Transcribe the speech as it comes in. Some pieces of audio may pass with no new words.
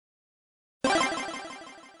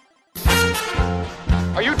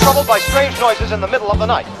Are you troubled by strange noises in the middle of the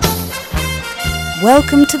night?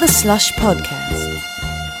 Welcome to the SLUSH podcast,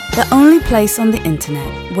 the only place on the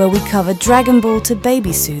internet where we cover Dragon Ball to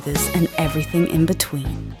baby soothers and everything in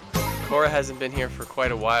between. Cora hasn't been here for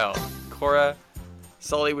quite a while. Cora,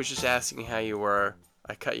 Sully was just asking how you were.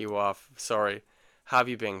 I cut you off. Sorry. How have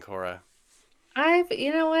you been, Cora?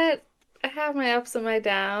 You know what? I have my ups and my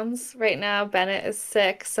downs. Right now, Bennett is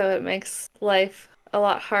sick, so it makes life a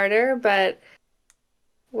lot harder, but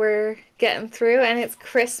we're getting through, and it's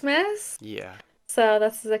Christmas. Yeah. So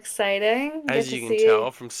this is exciting. As you can tell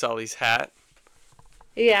from Sully's hat.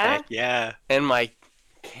 Yeah. Heck yeah. And my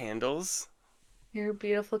candles. Your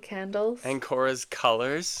beautiful candles. And Cora's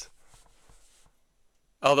colors.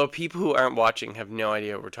 Although people who aren't watching have no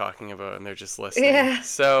idea what we're talking about and they're just listening. Yeah.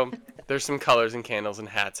 So there's some colors and candles and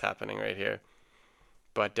hats happening right here.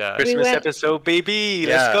 But Christmas episode, baby.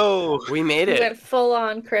 Let's go. We made it. We went full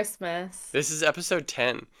on Christmas. This is episode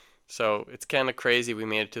 10. So it's kind of crazy we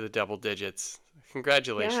made it to the double digits.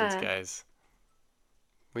 Congratulations, guys.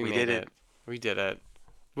 We made it. We did it.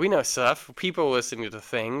 We know stuff. People listening to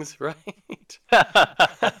things, right?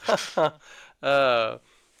 But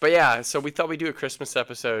yeah, so we thought we'd do a Christmas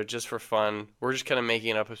episode just for fun. We're just kind of making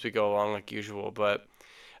it up as we go along like usual. But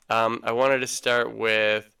I wanted to start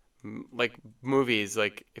with like movies.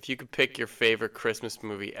 Like if you could pick your favorite Christmas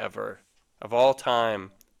movie ever of all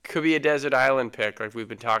time. Could be a desert island pick like we've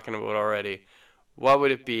been talking about already. What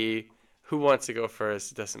would it be? Who wants to go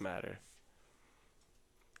first? It doesn't matter.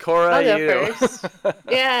 Cora, I'll go you. first.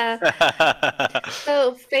 Yeah.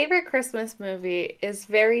 So, favorite Christmas movie is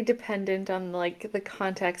very dependent on like the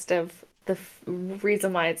context of the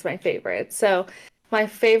reason why it's my favorite. So, my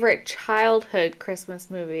favorite childhood Christmas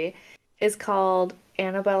movie is called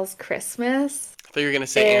Annabelle's Christmas. I thought you were gonna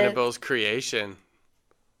say Annabelle's Creation.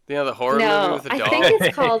 You know, the horror movie with the doll? I think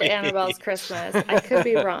it's called Annabelle's Christmas. I could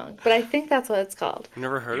be wrong, but I think that's what it's called. I've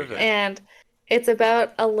never heard of it. And it's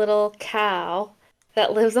about a little cow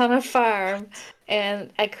that lives on a farm,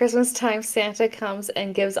 and at Christmas time, Santa comes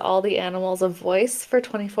and gives all the animals a voice for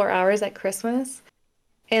 24 hours at Christmas.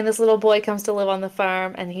 And this little boy comes to live on the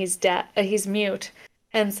farm, and he's mute.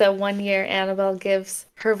 And so one year, Annabelle gives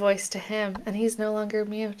her voice to him, and he's no longer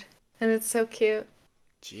mute. And it's so cute.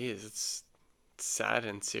 Jeez, it's sad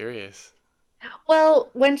and serious. Well,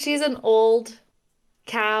 when she's an old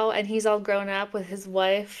cow and he's all grown up with his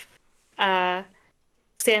wife,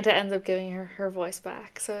 Santa ends up giving her voice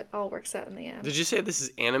back. So it all works out in the end. Did you say this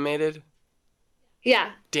is animated?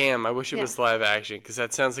 Yeah. Damn, I wish it was live action because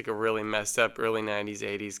that sounds like a really messed up early 90s,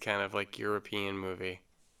 80s kind of like European movie.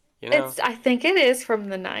 You know? I think it is from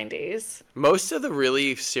the 90s. Most of the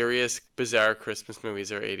really serious, bizarre Christmas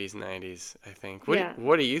movies are 80s, 90s, I think.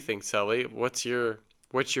 What do you think, Sully? What's your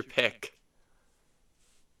pick?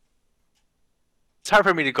 It's hard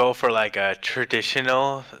for me to go for like a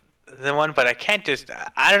traditional one, but I can't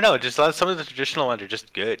I don't know, some of the traditional ones are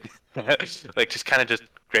just good. Like just kind of just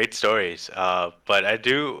great stories. But I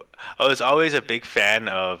was always a big fan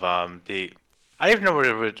of I don't even know what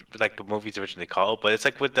it was, like the movie's originally called, but it's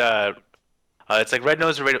like with the it's like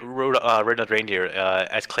Red-Nosed Reindeer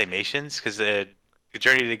as claymations, because the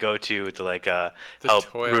journey they go to like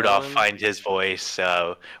help Rudolph find his voice,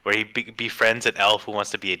 where he befriends an elf who wants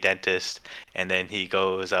to be a dentist, and then he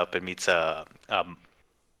goes up and meets a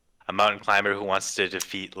mountain climber who wants to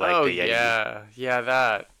defeat the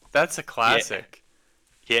Yeti. That's a classic.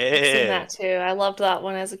 Yeah. I've seen that too. I loved that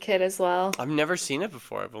one as a kid as well. I've never seen it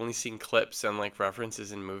before. I've only seen clips and like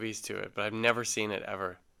references in movies to it, but I've never seen it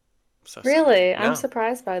ever. Really? I'm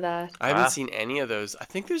surprised by that. I haven't seen any of those. I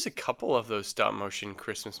think there's a couple of those stop motion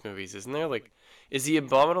Christmas movies, isn't there? Like, is the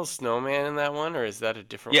Abominable Snowman in that one, or is that a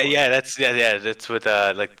different one? That's with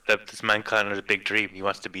this man kind of a big dream. He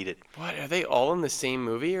wants to beat it. What, are they all in the same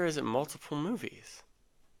movie, or is it multiple movies?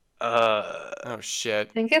 Oh shit.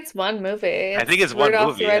 I think it's one movie. I think it's one Rudolph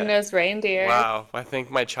movie. the Red-Nosed Reindeer. Wow, I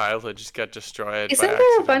think my childhood just got destroyed. Isn't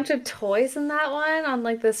there a bunch of toys in that one on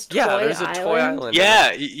like this toy island? Yeah, there's a toy island.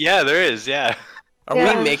 Yeah, there is. Yeah. Are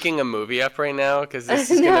we making a movie up right now? Because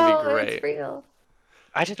this is gonna be great. It's real.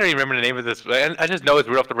 I just don't even remember the name of this. I just know it's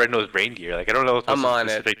Rudolph the Red-Nosed Reindeer. Like I don't know if I'm on a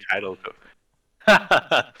specific title.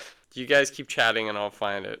 You guys keep chatting and I'll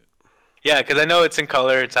find it. Yeah, because I know it's in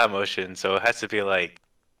color, it's on motion, so it has to be like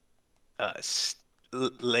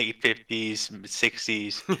late 50s,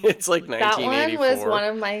 60s. It's like 1984. That one was one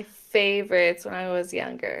of my favorites when I was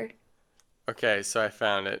younger. Okay, so I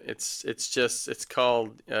found it. It's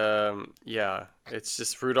called it's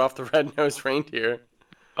just Rudolph the Red-Nosed Reindeer.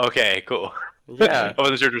 Okay, cool. Yeah. I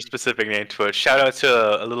wasn't sure a specific name to it. Shout out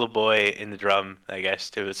to a little boy in the drum, I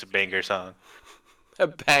guess, too. It's a banger song. A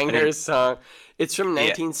banger song. It's from Yeah.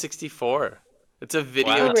 1964. It's a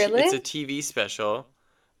video. Wow. Oh, really? It's a TV special.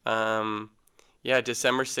 Um, yeah,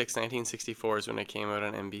 December 6, 1964 is when it came out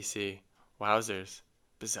on NBC. Wowzers.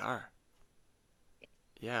 Bizarre.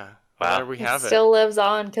 Yeah. Well, Wow. there we It have it. still lives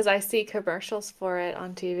on because I see commercials for it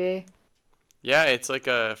on TV. Yeah, it's like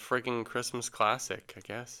a friggin' Christmas classic, I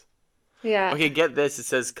guess. Yeah. Okay, get this. It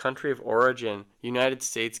says country of origin, United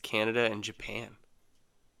States, Canada, and Japan.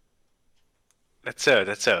 That's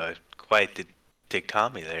quite the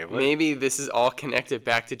dichotomy there. What? Maybe this is all connected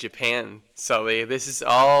back to Japan, Sully. This is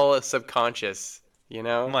all subconscious, you Oh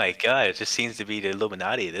know? my God! It just seems to be the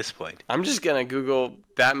Illuminati at this point. I'm just gonna Google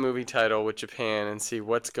that movie title with Japan and see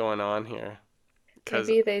what's going on here. Cause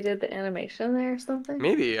Maybe they did the animation there or something.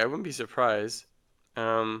 maybe I wouldn't be surprised.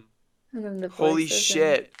 Um, And then the holy voices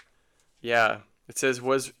shit! Yeah, it says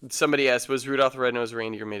was somebody asked was Rudolph the Red-Nosed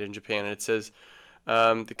Reindeer made in Japan, and it says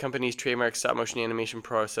the company's trademark stop-motion animation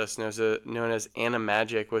process known as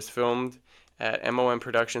Animagic was filmed at MOM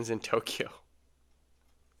Productions in Tokyo.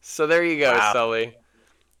 So there you go, Wow. Sully.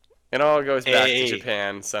 It all goes back Hey. to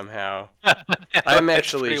Japan somehow. I'm That's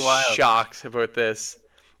actually pretty wild. shocked about this.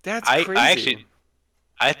 That's crazy.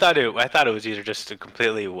 I thought it was either just a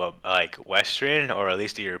completely like Western or at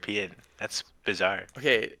least a European. That's bizarre.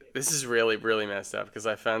 Okay, this is really, really messed up because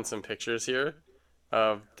I found some pictures here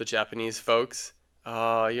of the Japanese folks. You're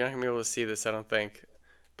not gonna be able to see this, I don't think.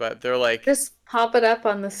 But they're like, Just pop it up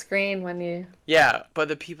on the screen when you. yeah, but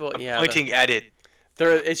the people, I'm yeah, pointing at it.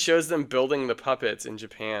 it shows them building the puppets in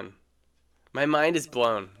Japan. My mind is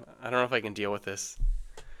blown. I don't know if I can deal with this.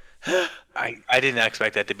 I didn't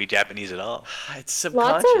expect that to be Japanese at all. It's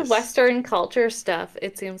subconscious. Lots of Western culture stuff,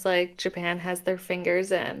 it seems like Japan has their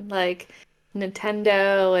fingers in. Like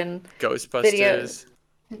Nintendo and Ghostbusters.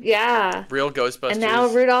 yeah. Real Ghostbusters. And now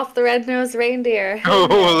Rudolph the Red-Nosed Reindeer.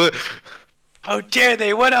 How dare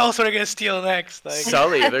they? What else are they gonna steal next? Like,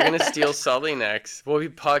 Sully. They're going to steal Sully next. We'll be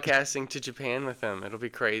podcasting to Japan with him. It'll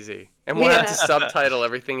be crazy. And we'll have to Yeah. subtitle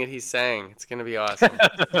everything that he's saying. It's going to be awesome.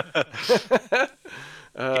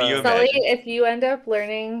 Can you Sully, imagine? if you end up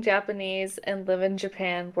learning Japanese and live in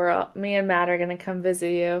Japan, me and Matt are gonna come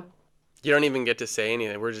visit you. You don't even get to say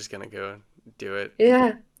anything. We're just going to go do it.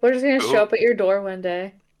 Yeah, we're just gonna Cool. show up at your door one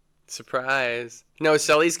day. Surprise. No,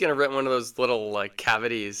 Sully's going to rent one of those little like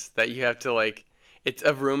cavities that you have to like, it's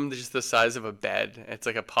a room just the size of a bed. It's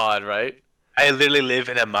like a pod, right? I literally live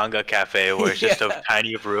in a manga cafe where it's just Yeah. a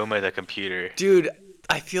tiny room with a computer. Dude,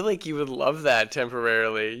 I feel like you would love that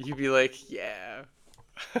temporarily. You'd be like, yeah.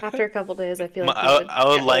 After a couple days, I feel like I would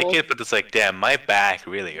get like old. it, but it's like, damn, my back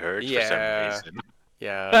really hurts for Yeah. some reason.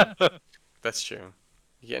 Yeah, that's true.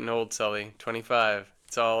 You're getting old, Sully. 25.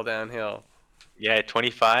 It's all downhill. Yeah,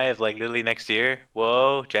 25, like literally next year.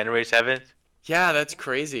 Whoa, January 7th. Yeah, that's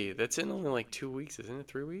crazy. That's in only like 2 weeks, isn't it?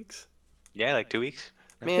 3 weeks? Yeah, like 2 weeks.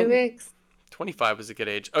 2 Man, weeks. 25 was a good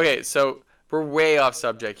age. Okay, so we're way off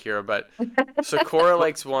subject here, but so Cora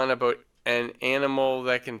likes one about an animal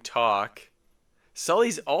that can talk.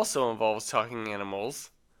 Sully's also involves talking animals.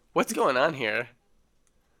 What's going on here?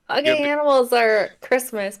 Okay, animals are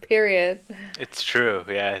Christmas, period. It's true.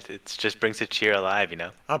 Yeah, it just brings the cheer alive, you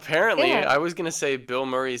know? Apparently, Yeah. I was gonna say Bill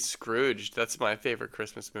Murray's Scrooge. That's my favorite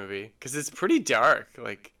Christmas movie because it's pretty dark.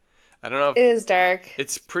 Like, I don't know if It is dark.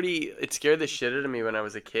 It scared the shit out of me when I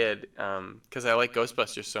was a kid, because I like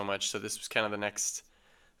Ghostbusters so much. So this was kind of the next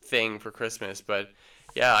thing for Christmas. But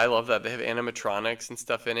yeah, I love that they have animatronics and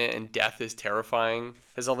stuff in it, and death is terrifying.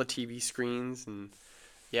 Has all the TV screens, and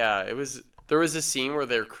yeah, there was a scene where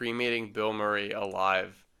they're cremating Bill Murray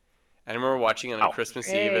alive. I remember watching it on Oh, Christmas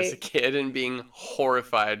Eve as a great. kid and being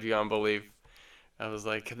horrified beyond belief. I was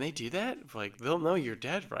like, can they do that? Like, they'll know you're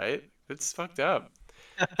dead, right? It's fucked up.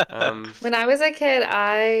 When I was a kid,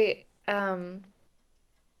 I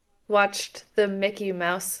watched the Mickey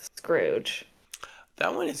Mouse Scrooge.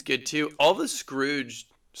 That one is good too. All the Scrooge,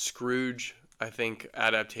 I think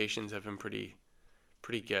adaptations have been pretty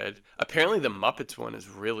good. Apparently, the Muppets one is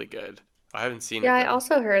really good. I haven't seen Yeah, it I though.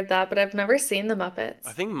 also heard that, but I've never seen the I Muppets.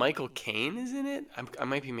 think Michael Caine is in it. I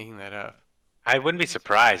might be making that up. I wouldn't be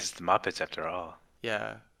surprised. It's the Muppets after all.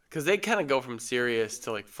 Yeah, because they kind of go from serious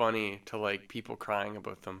to like funny to like people crying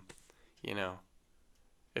about them. You know,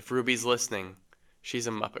 if Ruby's listening, she's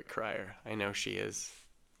a Muppet crier. I know she is.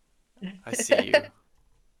 I see you.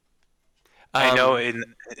 I know Um,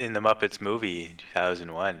 in the Muppets movie in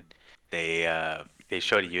 2001, they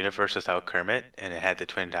showed a universe without Kermit and it had the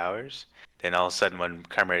Twin Towers. Then all of a sudden, when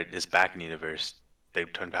Kermit is back in the universe, the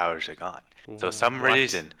Twin Towers are gone. So some What?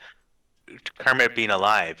 reason, Kermit being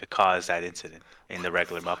alive caused that incident in the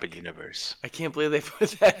regular Muppet universe. I can't believe they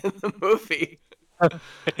put that in the movie.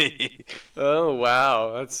 Oh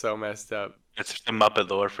wow, that's so messed up. That's the Muppet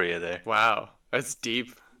lore for you there. Wow, that's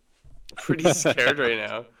deep. Pretty scared right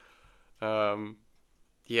now. Um,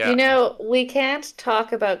 You yeah. know, we can't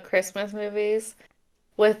talk about Christmas movies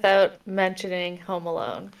without mentioning Home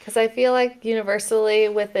Alone because I feel like universally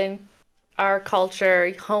within our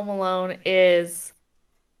culture, Home Alone is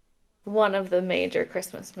one of the major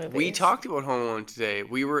Christmas We movies. talked about Home Alone today.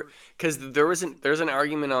 We were because there's an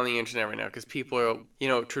argument on the internet right now because people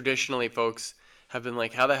are traditionally folks have been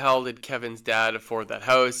like, how the hell did Kevin's dad afford that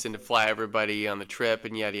house and to fly everybody on the trip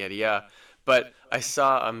and yada yada yada. But I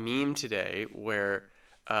saw a meme today where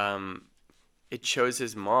um, it shows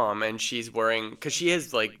his mom and she's wearing because she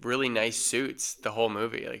has like really nice suits the whole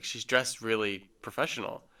movie. Like she's dressed really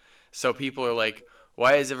professional. So people are like,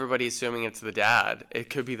 why is everybody assuming it's the dad? It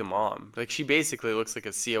could be the mom. Like she basically looks like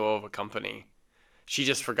a COO of a company. She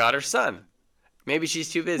just forgot her son. Maybe she's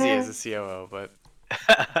too busy as Yeah. a COO, but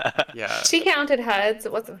yeah. She counted heads.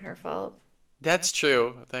 It wasn't her fault. That's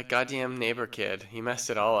true. That goddamn neighbor kid, he messed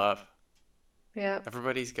it all up. Yeah.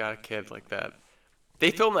 Everybody's got a kid like that.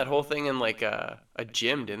 They filmed that whole thing in like a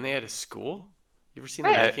gym, didn't they, at a school? You ever seen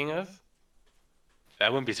the Right. I, making of? I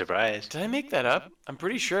wouldn't be surprised. Did I make that up? I'm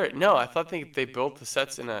pretty sure. No, I thought they built the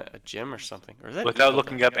sets in a gym or something. Or is that Without Evil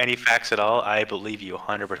looking Dead? up any facts at all, I believe you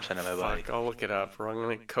 100% of my body. Fuck, I'll look it up.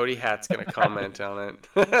 Cody Hat's gonna comment on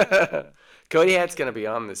it. Cody Hat's gonna be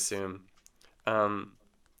on this soon. Um,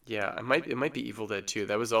 yeah, it might be Evil Dead 2.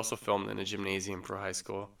 That was also filmed in a gymnasium for high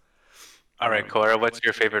school. All right, Cora, what's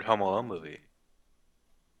your favorite Home Alone movie?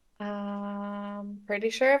 Pretty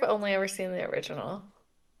sure I've only ever seen the original.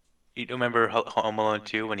 You remember Home Alone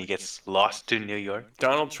 2 when he gets lost to New York?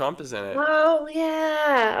 Donald Trump is in it. Oh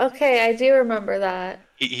yeah. Okay, I do remember that.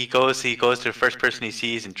 He goes to the first person he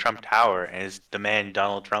sees in Trump Tower and it's the man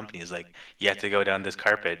Donald Trump and he's like, you have to go down this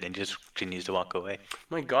carpet and just continues to walk away.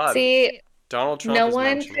 My God, See, Donald Trump no is one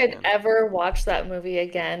mentioned could again. ever watch that movie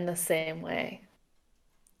again the same way.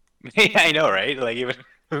 Yeah, I know, right? Like even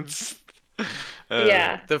uh,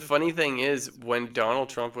 Yeah. The funny thing is, when Donald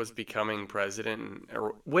Trump was becoming president,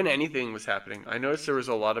 or when anything was happening, I noticed there was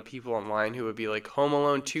a lot of people online who would be like, Home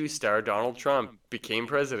Alone 2 star Donald Trump became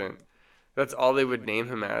president. That's all they would name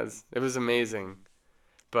him as. It was amazing.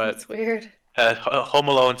 But That's weird. Home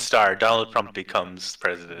Alone star Donald Trump becomes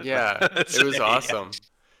president. yeah, it So, was yeah. awesome.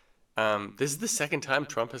 This is the second time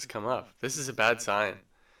Trump has come up. This is a bad sign.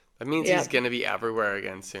 That means he's Yep. going to be everywhere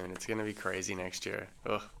again soon. It's going to be crazy next year.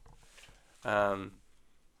 Ugh. Um,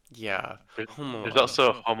 yeah. Home There's Alone.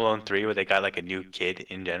 also Home Alone 3 where they got like a new kid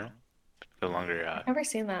in general. No longer, I've never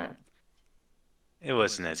seen that. it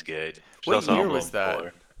wasn't as good. What There's also year Home was Alone that?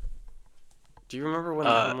 4. Do you remember when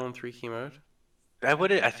Uh, Home Alone 3 came out? I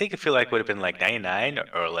feel like would have been like 99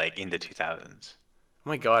 or like in the 2000s. Oh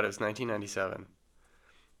my God, it was 1997.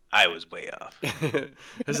 I was way off.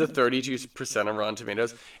 There's a 32% on Rotten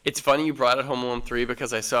Tomatoes. It's funny you brought up Home Alone 3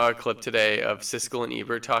 because I saw a clip today of Siskel and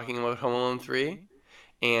Ebert talking about Home Alone 3.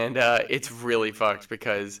 And it's really fucked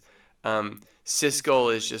because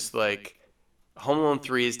Siskel is just like, Home Alone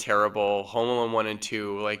 3 is terrible. Home Alone 1 and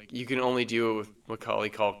 2, like, you can only do it with Macaulay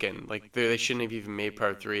Culkin. Like, they shouldn't have even made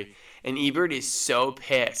part 3. And Ebert is so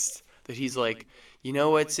pissed that he's like, you know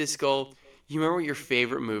what, Siskel? You remember what your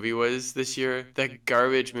favorite movie was this year? That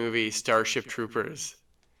garbage movie, Starship Troopers,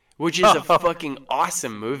 which is a fucking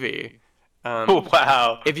awesome movie.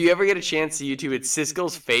 Wow. If you ever get a chance to YouTube it,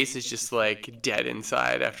 Siskel's face is just like dead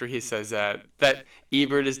inside after he says that. That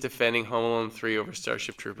Ebert is defending Home Alone 3 over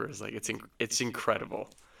Starship Troopers. Like it's incredible.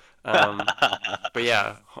 But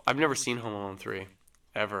yeah, I've never seen Home Alone 3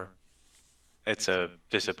 ever. It's a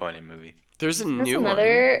disappointing movie. There's a That's new one.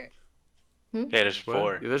 another. Yeah, there's What?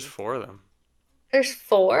 4. Yeah, there's 4 of them. There's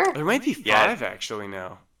 4. There might be 5 Yeah. actually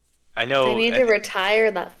now. I They know. need to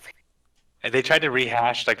retire that. They tried to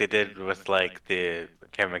rehash like they did with like the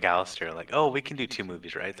Kevin McAllister, like, oh, we can do 2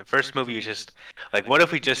 movies, right? The first movie was just like, what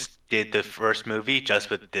if we just did the first movie just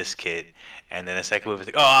with this kid, and then the second movie was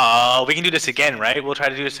like, oh, we can do this again, right? We'll try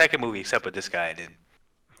to do a second movie except with this guy. And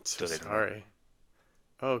So still didn't work. sorry.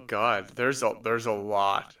 Oh God, there's a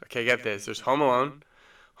lot. Okay, get this. There's Home Alone,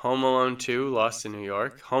 Home Alone 2, Lost in New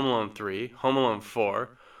York, Home Alone 3, Home Alone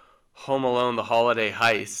 4, Home Alone: The Holiday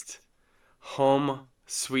Heist, Home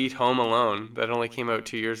Sweet Home Alone that only came out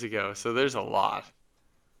 2 years ago. So there's a lot.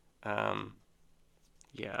 Um,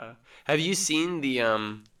 yeah. Have you seen the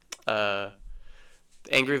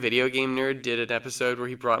Angry Video Game Nerd did an episode where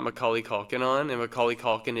he brought Macaulay Culkin on, and Macaulay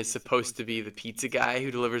Culkin is supposed to be the pizza guy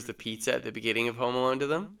who delivers the pizza at the beginning of Home Alone to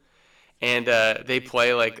them, and they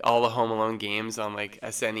play like all the Home Alone games on like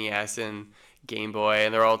SNES and Game Boy,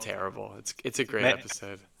 and they're all terrible. It's a great Man,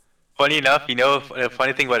 episode. Funny enough, a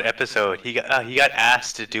funny thing about episode, he got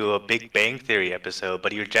asked to do a Big Bang Theory episode,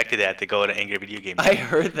 but he rejected that to go to Angry Video Game I Nerd.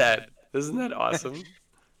 heard that. Isn't that awesome?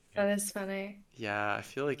 That is funny. Yeah, I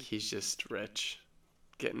feel like he's just rich.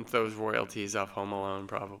 Getting those royalties off Home Alone,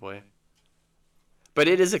 probably. But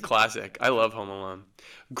it is a classic. I love Home Alone.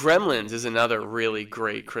 Gremlins is another really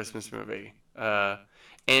great Christmas movie.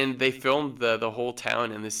 And they filmed the whole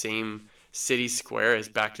town in the same city square as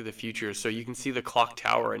Back to the Future, so you can see the clock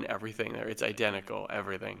tower and everything there. It's identical,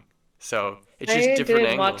 everything. So it's just I different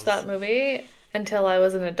didn't watch angles. that movie until I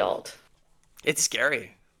was an adult. It's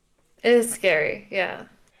scary. It is scary, yeah.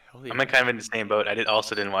 Hell yeah. I'm kind of in the same boat.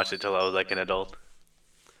 Also didn't watch it till I was like an adult.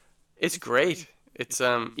 It's great. It's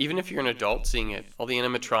even if you're an adult seeing it, all the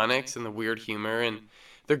animatronics and the weird humor, and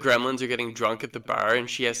the gremlins are getting drunk at the bar, and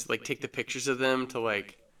she has to like take the pictures of them to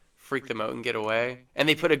like freak them out and get away. And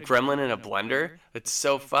they put a gremlin in a blender. It's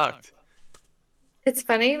so fucked. It's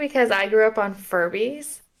funny because I grew up on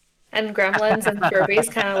Furbies, and Gremlins and Furbies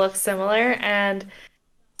kind of look similar, and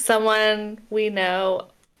someone we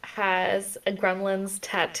know has a Gremlins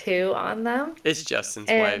tattoo on them. It's Justin's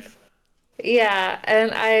And wife. yeah,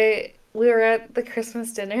 and we were at the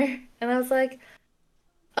Christmas dinner, and I was like,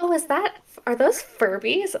 "Oh, are those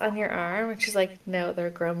Furbies on your arm?" And she's like, "No, they're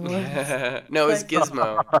Gremlins." No, it's Like-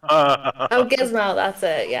 Gizmo. Oh, Gizmo, that's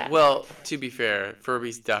it. Yeah. Well, to be fair,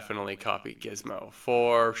 Furby's definitely copied Gizmo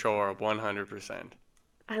for sure, 100%.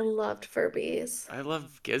 I loved Furbies. I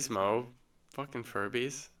love Gizmo. Fucking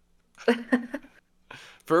Furbies.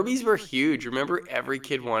 Furbies were huge. Remember, every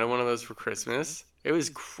kid wanted one of those for Christmas? It was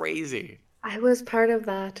crazy. I was part of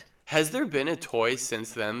that. Has there been a toy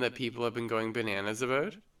since then that people have been going bananas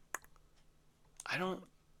about? I don't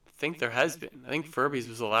think there has been. I think Furbies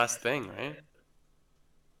was the last thing, right?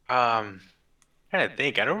 Trying to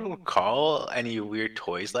think. I don't recall any weird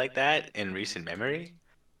toys like that in recent memory.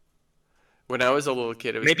 When I was a little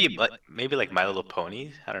kid, it was Maybe like My Little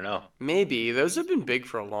Ponies. I don't know. maybe. Those have been big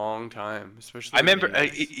for a long time, especially I in the remember.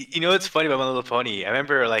 80s. You know what's funny about My Little Pony? I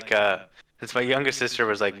remember like since my younger sister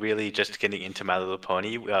was like really just getting into My Little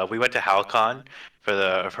Pony, we went to HalCon for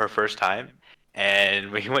her first time,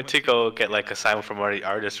 and we went to go get like a sign from one of the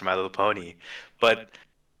artists for My Little Pony, but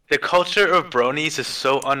the culture of bronies is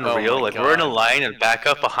so unreal. my Like we're in a God. line and back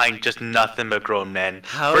up behind just nothing but grown men.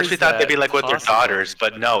 How First is we thought they'd be that like with their possible? daughters,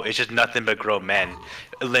 but no, it's just nothing but grown men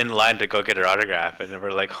in line to go get her autograph, and then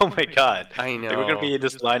we're like, oh my God, I like, we're gonna be know. in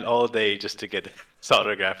this line all day just to get this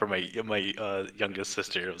autograph for my youngest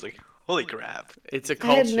sister. I was like, holy crap. It's a I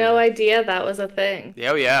had culture. no idea that was a thing.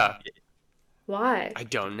 Oh, yeah. Why? I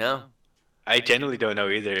don't know. I genuinely don't know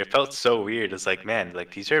either. It felt so weird. It's like, man,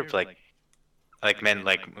 like these are like men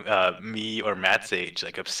like me or Matt's age,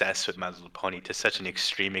 like obsessed with My Little Pony to such an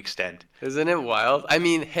extreme extent. Isn't it wild? I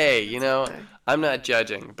mean, hey, bizarre. I'm not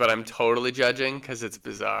judging, but I'm totally judging because it's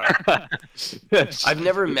bizarre. I've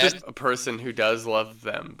never met a person who does love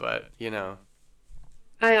them, but,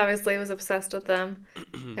 I obviously was obsessed with them.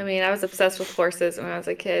 I mean, I was obsessed with horses when I was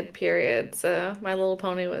a kid, period. So My Little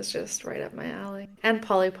Pony was just right up my alley. And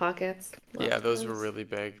Polly Pockets. yeah, Loved those were really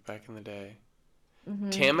big back in the day.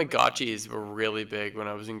 Mhm. Tamagotchis were really big when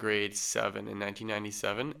I was in grade 7 in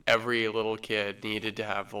 1997. Every little kid needed to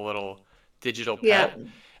have a little digital pet. Yeah.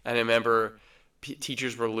 And I remember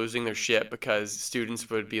teachers were losing their shit because students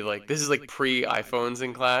would be like, this is like pre-iPhones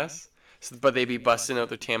in class, but they'd be busting out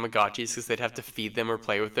their Tamagotchis because they'd have to feed them or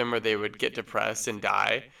play with them or they would get depressed and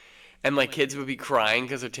die. And like kids would be crying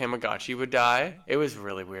because their Tamagotchi would die. It was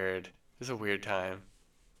really weird. It was a weird time.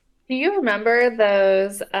 Do you remember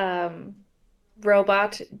those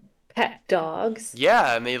robot pet dogs?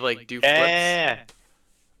 Yeah, and they like do flips. Yeah.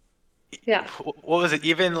 Yeah. What was it?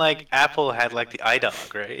 Even like Apple had like the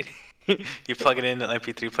iDog, right? You plug it in an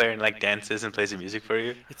MP3 player and like dances and plays the music for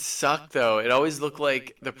you. It sucked though. It always looked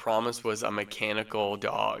like the promise was a mechanical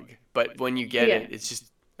dog, but when you get Yeah. it, it's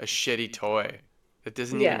just a shitty toy that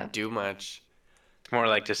doesn't Yeah. even do much. It's more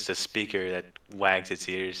like just a speaker that wags its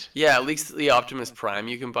ears. Yeah, at least the Optimus Prime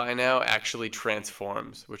you can buy now actually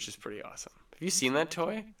transforms, which is pretty awesome. Have you seen that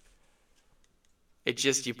toy? It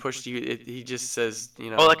just he just says,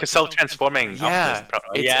 Oh, like a self-transforming. yeah, Optimus Prime.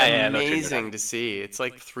 it's Yeah, I know what you're talking amazing to see. It's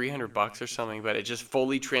like $300 or something, but it just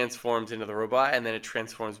fully transforms into the robot and then it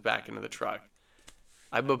transforms back into the truck.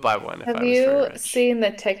 I would buy one if I Have was very you rich. seen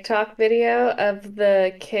the TikTok video of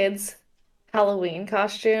the kids' Halloween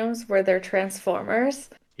costumes where they're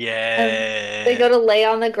Transformers? Yeah. They go to lay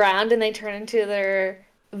on the ground and they turn into their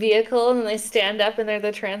vehicle and then they stand up and they're the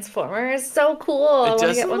Transformers. So cool. I It want to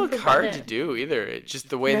doesn't get one look for hard Bennett. to do either. It's just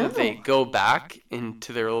the way that they No. go back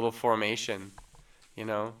into their little formation. They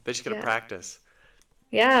just gotta Yeah. practice.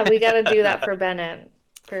 Yeah, we got to do that for Bennett.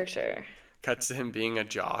 For sure. Cuts to him being a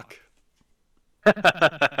jock.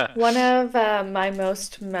 One of my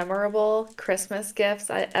most memorable Christmas gifts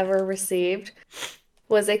I ever received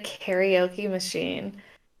was a karaoke machine.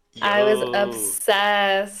 I was Yo.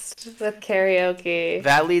 obsessed with karaoke.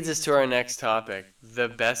 That leads us to our next topic. The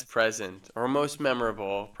best present or most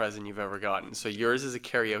memorable present you've ever gotten. So yours is a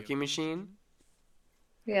karaoke machine?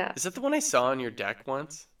 Yeah. Is that the one I saw on your deck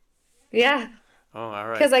once? Yeah. Oh, all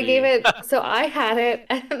right. Because I gave it, so I had it,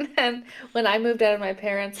 and then when I moved out of my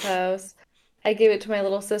parents' house, I gave it to my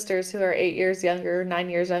little sisters who are 8 years younger, 9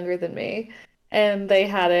 years younger than me, and they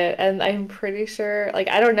had it, and I'm pretty sure, like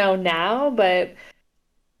I don't know now, but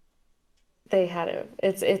they had it.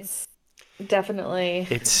 It's definitely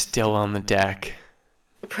It's still on the deck.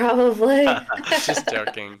 probably. Just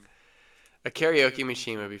joking. A karaoke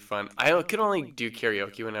machine would be fun. I could only do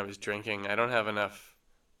karaoke when I was drinking. I don't have enough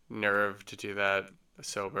nerve to do that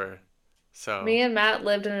sober. So Me and Matt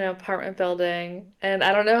lived in an apartment building, and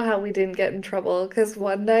I don't know how we didn't get in trouble because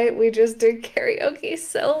one night we just did karaoke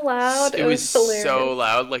so loud. it It was was so hilarious.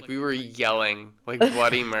 loud, like we were yelling like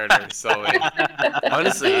bloody murder, Sully.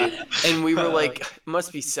 Honestly, and we were like,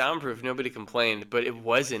 must be soundproof. Nobody complained, but it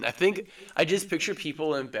wasn't. I think I just picture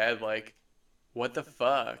people in bed like, what the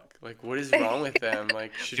fuck? Like, what is wrong with them?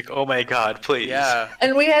 Like, should Like, oh my God, please. yeah.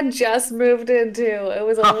 And we had just moved in too. It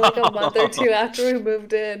was only like a month or two after we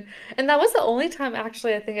moved in. And that was the only time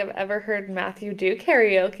actually I think I've ever heard Matthew do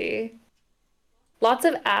karaoke. Lots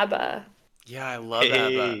of ABBA. Yeah, I love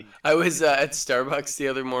ABBA. Hey. I was at Starbucks the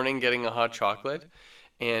other morning getting a hot chocolate,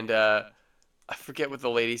 and I forget what the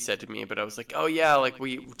lady said to me, but I was like, "Oh yeah, like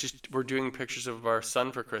we're doing pictures of our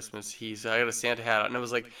son for Christmas. I got a Santa hat on." And I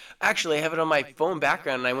was like, "Actually, I have it on my phone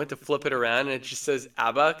background." And I went to flip it around, and it just says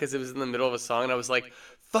ABBA because it was in the middle of a song, and I was like,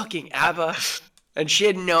 "Fucking ABBA!" And she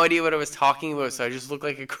had no idea what I was talking about, so I just looked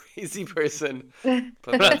like a crazy person.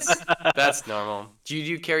 But that's normal. Do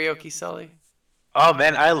you do karaoke, Sully? Oh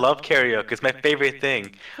man, I love karaoke. It's my favorite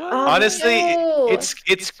thing. What? Oh Honestly, no.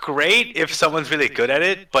 it's great if someone's really good at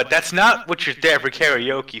it, but that's not what you're there for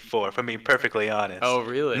karaoke for, if I'm being perfectly honest. Oh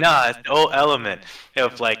really? Nah, it's the whole element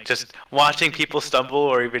of like just watching people stumble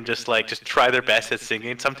or even just like just try their best at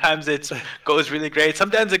singing. Sometimes it goes really great,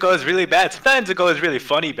 sometimes it goes really bad, sometimes it goes really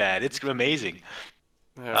funny bad. It's amazing.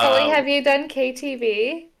 Sully, Uh, have you done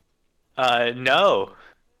KTV? no.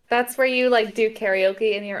 That's where you like do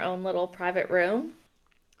karaoke in your own little private room.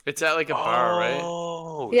 It's at like a bar, right?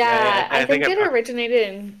 Oh, Yeah, yeah, I I think think it I originated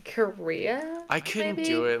in Korea, I couldn't maybe.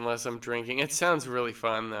 do it unless I'm drinking. It sounds really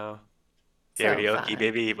fun though. So karaoke, fun.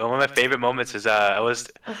 baby. But one of my favorite moments is I was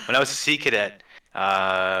when I was a sea cadet.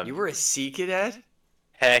 Uh, You were a sea cadet?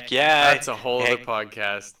 heck yeah, That's a whole other heck,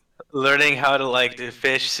 podcast. learning how to like do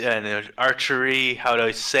fish and archery, how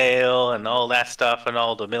to sail, and all that stuff, and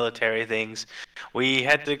all the military things. We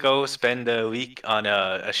had to go spend a week on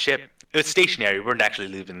a ship. It was stationary. We weren't actually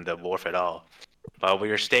leaving the wharf at all, but we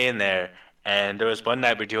were staying there. And there was one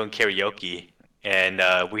night we were doing karaoke, and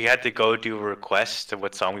we had to go do a request of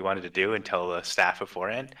what song we wanted to do and tell the staff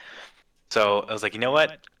beforehand. So I was like, you know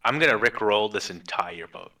what? I'm gonna Rickroll this entire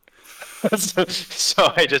boat.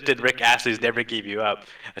 So I just did Rick Astley's "Never Give You Up"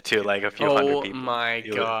 to like a few hundred Oh people. my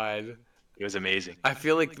It was god. it was amazing. I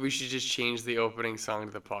feel like we should just change the opening song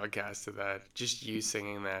to the podcast to that. Just you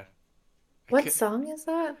singing that. What song is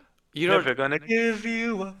that? You don't. Never gonna give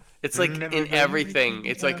you up. It's like Never in gonna everything.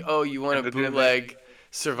 give It's you like, up. oh, you want a Never gonna bootleg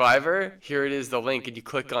Survivor? Here it is, the link, and you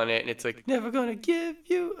click on it, and it's like, never gonna give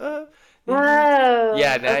you up.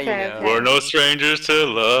 Yeah, Oh, now you okay, know. We're okay. no strangers to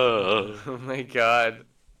love. Oh my god.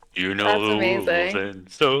 You know That's the rules, amazing. and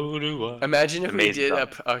so do I. Imagine if we Amazing did song.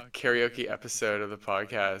 a karaoke episode of the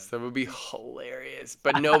podcast. That would be hilarious.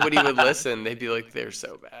 But nobody would listen. They'd be like, they're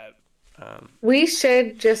so bad. We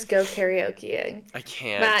should just go karaokeing. I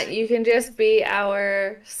can't. Matt, you can just be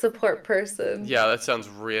our support person. Yeah, that sounds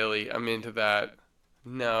really. I'm into that.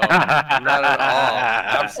 No, not at all.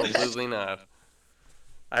 Absolutely not.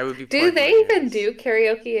 I would be. Do plugging they my even ears. do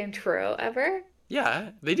karaoke in Truro ever?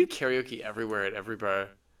 Yeah, they do karaoke everywhere at every bar.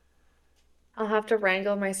 I'll have to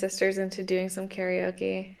wrangle my sisters into doing some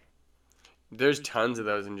karaoke. There's tons of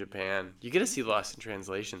those in Japan. You get to see Lost in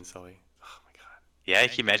Translation, Sully. Oh my god. Yeah,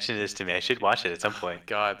 he mentioned this to me. I should watch it at some point.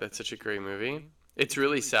 God, that's such a great movie. It's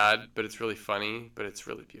really sad, but it's really funny, but it's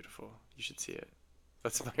really beautiful. You should see it.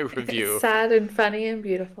 That's my review. It's sad and funny and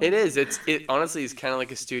beautiful. It is. It honestly is kind of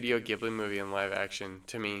like a Studio Ghibli movie in live action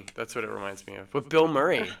to me. That's what it reminds me of. With Bill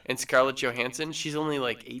Murray and Scarlett Johansson, she's only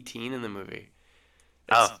like 18 in the movie.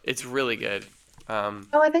 It's really good.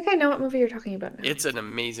 Oh, I think I know what movie you're talking about now. It's an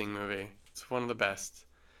amazing movie. It's one of the best.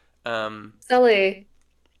 Um, Sully,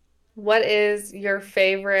 what is your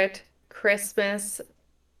favorite Christmas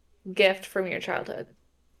gift from your childhood?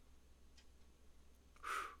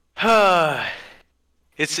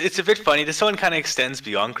 It's a bit funny. This one kind of extends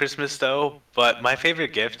beyond Christmas though, but my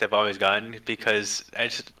favorite gift I've always gotten because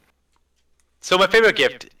my favorite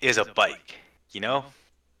gift is a bike, you know?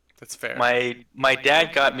 That's fair. My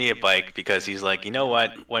dad got me a bike because he's like, you know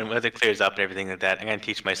what? When weather clears up and everything like that, I'm gonna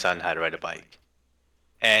teach my son how to ride a bike.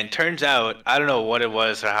 And turns out, I don't know what it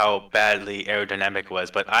was or how badly aerodynamic it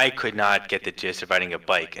was, but I could not get the gist of riding a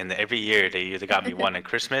bike. And every year they either got me one on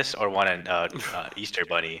Christmas or one on Easter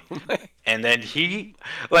Bunny. And then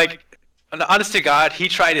like, honest to God, he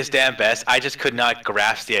tried his damn best. I just could not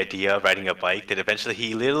grasp the idea of riding a bike. That eventually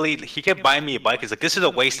he kept buying me a bike. He's like, this is a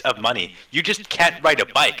waste of money. You just can't ride a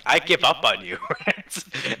bike. I give up on you.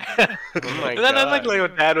 my And then I like God.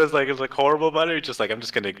 what Dad was like, it was like horrible about it. He's just like, I'm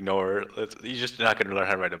just gonna ignore. You're just not gonna learn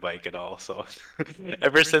how to ride a bike at all. So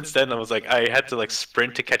ever since then, I was like, I had to like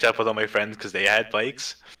sprint to catch up with all my friends because they had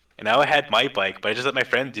bikes. And now I had my bike, but I just let my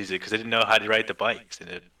friends use it because I didn't know how to ride the bikes.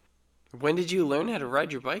 And When did you learn how to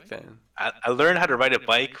ride your bike then? I learned how to ride a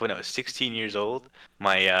bike when I was 16 years old.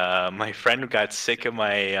 My friend got sick of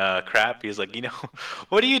my crap. He was like,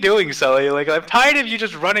 what are you doing, Sully? Like, I'm tired of you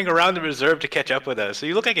just running around the reserve to catch up with us. So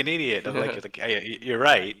you look like an idiot. I'm like, "Hey, you're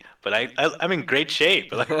right, but I'm in great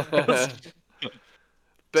shape." Like,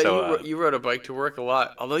 But so you rode a bike to work a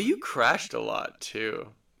lot, although you crashed a lot too.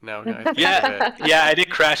 Now I think of yeah, it. yeah, I did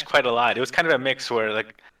crash quite a lot. It was kind of a mix where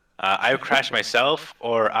like I would crash myself,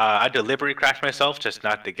 or I deliberately crash myself just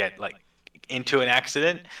not to get like into an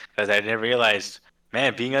accident because I didn't realize,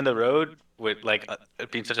 man, being on the road with like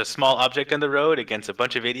being such a small object on the road against a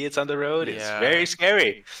bunch of idiots on the road is Yeah. very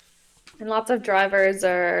scary. And lots of drivers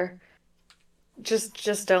are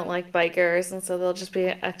just don't like bikers, and so they'll just be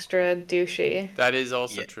extra douchey. That is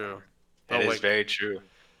also Yeah, true. Oh, that is like, very true.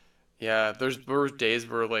 yeah, there were days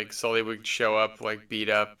where like Sully would show up like beat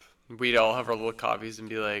up. We'd all have our little coffees and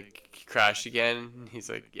be like, "He crashed again." And he's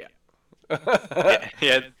like, "Yeah." Yeah,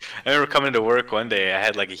 yeah. I remember coming to work one day. I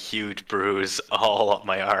had like a huge bruise all up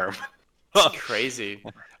my arm. It's crazy.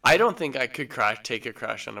 I don't think I could take a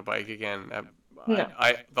crash on a bike again. No.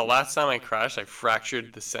 The last time I crashed, I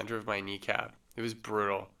fractured the center of my kneecap. It was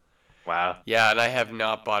brutal. Wow. Yeah, and I have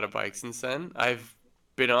not bought a bike since then. I've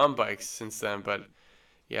been on bikes since then, but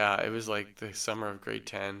yeah, it was like the summer of grade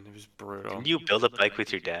 10. It was brutal. Didn't you build a bike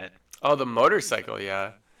with your dad? Oh, the motorcycle,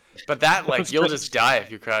 yeah. But that, like, you'll just die if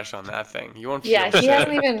you crash on that thing. You won't Yeah, feel he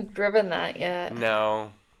hasn't shit. even driven that yet.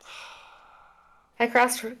 No. I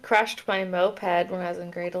crashed my moped when I was in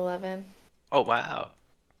grade 11. Oh wow.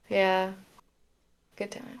 Yeah,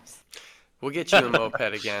 good times. We'll get you a moped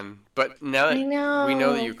again. But now that I we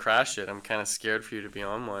know that know. you crashed it, I'm kind of scared for you to be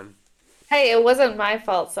on one. Hey, it wasn't my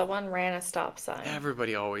fault. Someone ran a stop sign.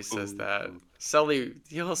 Everybody always says that. Ooh. Sully,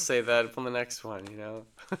 you'll say that on the next one, you know?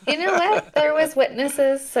 You know what? There was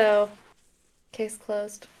witnesses, so case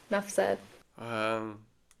closed. Enough said. Um,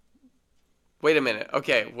 Wait a minute.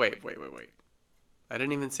 Okay, wait. I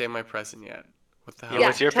didn't even say my present yet. What the hell? Yeah,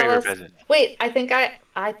 what's your tell favorite us- present? Wait, I think I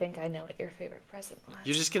know what your favorite present was.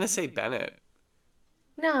 You're just gonna say Bennett.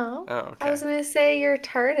 No. Oh, okay. I was gonna say your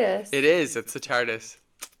TARDIS. It is. It's the TARDIS.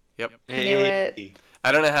 Yep. Knew it. Hey.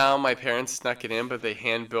 I don't know how my parents snuck it in, but they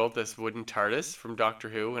hand built this wooden TARDIS from Doctor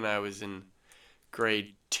Who when I was in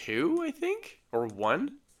grade 2, I think, or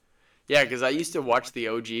 1. Yeah, because I used to watch the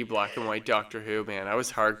OG black and white Doctor Who. Man, I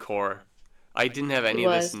was hardcore. I didn't have any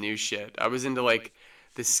of this was. new shit. I was into like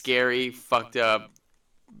the scary, fucked up,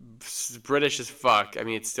 British as fuck. I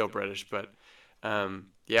mean, it's still British, but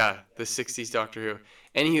yeah, the 60s Doctor Who.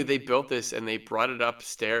 Anywho, they built this and they brought it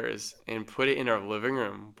upstairs and put it in our living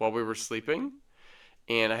room while we were sleeping.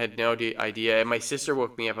 And I had no idea. And my sister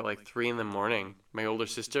woke me up at like 3 in the morning, my older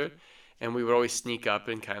sister, and we would always sneak up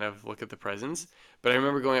and kind of look at the presents. But I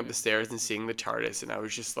remember going up the stairs and seeing the TARDIS, and I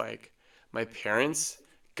was just like, my parents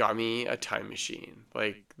got me a time machine.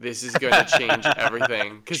 Like, this is going to change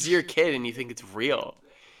everything. Because you're a kid and you think it's real.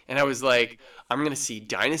 And I was like, I'm going to see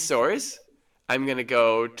dinosaurs. I'm going to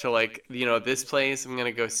go to, like, this place. I'm going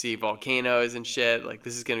to go see volcanoes and shit. Like,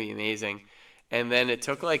 this is going to be amazing. And then it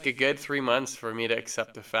took, like, a good 3 months for me to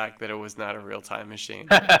accept the fact that it was not a real time machine.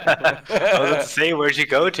 I was about to say, where'd you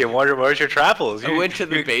go to? Where's your travels? I went to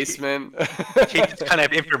the basement. You kind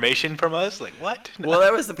of information from us? Like, what? Well,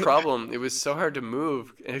 that was the problem. It was so hard to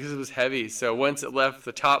move because it was heavy. So once it left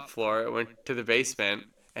the top floor, it went to the basement,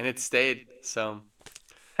 and it stayed. So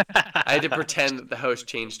I had to pretend that the house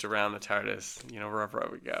changed around the TARDIS, wherever I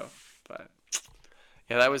would go. But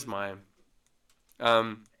yeah, that was mine.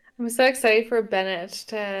 I'm so excited for Bennett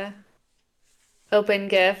to open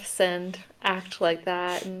gifts and act like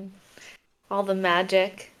that and all the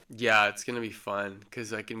magic. Yeah, it's gonna be fun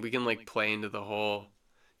because we can like play into the whole,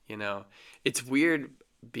 you know, it's weird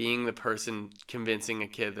being the person convincing a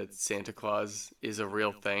kid that Santa Claus is a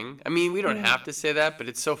real thing. I mean, we don't have to say that, but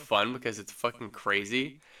it's so fun because it's fucking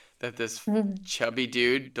crazy that this chubby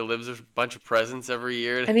dude delivers a bunch of presents every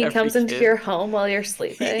year to And he every comes into kid. your home while you're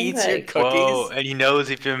He sleeping. eats your Like, Whoa, cookies. and he knows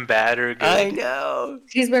if you've been bad or I good. know.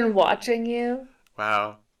 he's been watching you.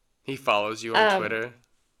 Wow. He follows you on Um, Twitter.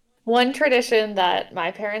 One tradition that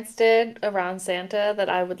my parents did around Santa that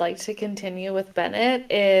I would like to continue with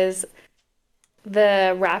Bennett is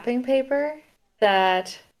the wrapping paper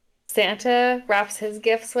that Santa wraps his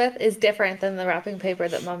gifts with is different than the wrapping paper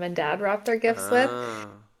that mom and dad wrap their gifts with.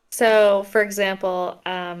 Oh. So, for example,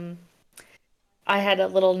 I had a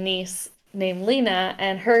little niece named Lena,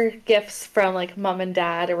 and her gifts from like mom and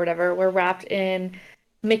dad or whatever were wrapped in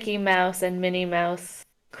Mickey Mouse and Minnie Mouse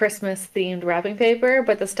Christmas themed wrapping paper,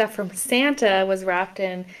 but the stuff from Santa was wrapped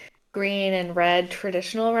in green and red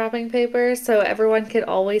traditional wrapping paper, so everyone could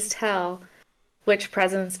always tell which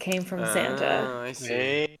presents came from Santa. Oh, I see.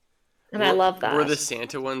 Hey. And I love Were the that.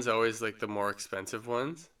 Santa ones always like the more expensive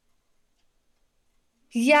ones?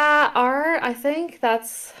 Yeah, I think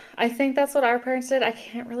that's what our parents did. I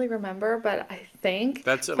can't really remember, but I think.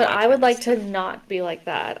 That's what But my I would like parents to did. not be like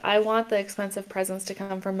that. I want the expensive presents to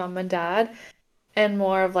come from mom and dad and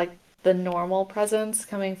more of like the normal presents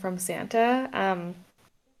coming from Santa.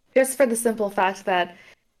 Just for the simple fact that,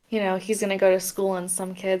 he's gonna go to school and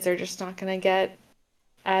some kids are just not gonna get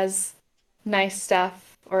as nice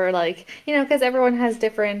stuff or like, because everyone has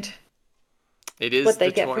different It is what the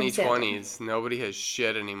they get from Santa. 2020s. Nobody has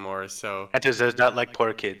shit anymore, so That does not like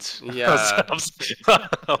poor kids. yeah,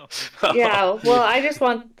 Yeah, well, I just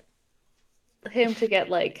want him to get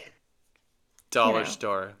like, you dollar know,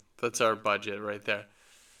 store. That's our budget right there.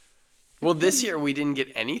 Well, this year we didn't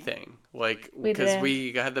get anything. Like, we because didn't.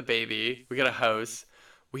 we had the baby, we got a house,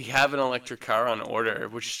 we have an electric car on order,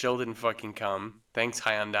 which still didn't fucking come. Thanks,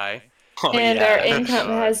 Hyundai. Oh And our yeah. Oh, income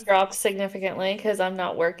God. has dropped significantly because I'm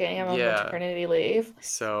not working. I'm on Yeah. maternity leave.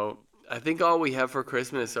 So I think all we have for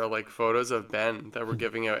Christmas are like photos of Ben that we're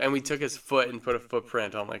giving out. And we took his foot and put a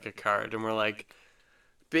footprint on like a card. And we're like,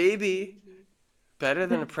 baby, better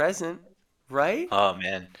than a present, right? Oh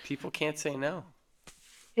man. People can't say no.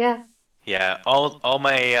 Yeah. Yeah. All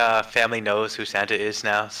my family knows who Santa is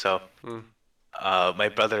now. So Hmm. my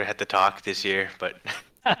brother had to talk this year, but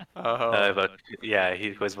Oh. but yeah,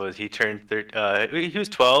 he turned he was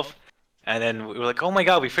 12, and then we were like, oh my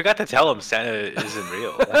god, we forgot to tell him Santa isn't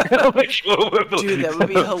real. Dude, that would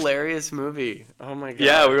be a hilarious movie. Oh my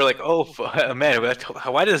Yeah, we God. were like, oh man,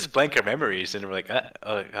 why does this blank our memories? And we're like,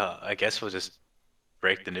 I guess we'll just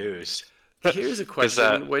break the news. Here's a Because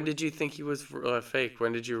question. When did you think he was fake?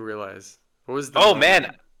 When did you realize? What was the oh moment?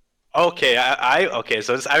 man, okay, okay,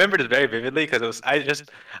 so I remember this very vividly because I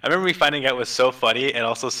remember me finding out was so funny and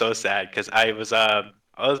also so sad because I was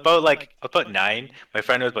about 9. My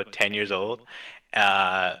friend was about 10 years old,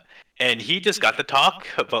 uh, and he just got to talk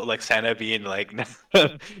about like Santa being like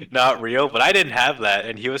not real, but I didn't have that,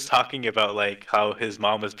 and he was talking about like how his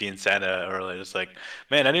mom was being Santa, or like just like,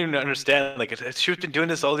 man, I didn't even understand, like she's been doing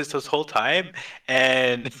this whole time,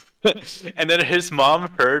 and and then his mom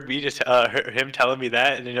heard me just him telling me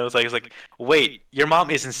that, and it was like, wait, your mom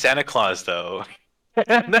isn't Santa Claus though.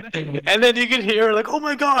 And then you could hear her like, oh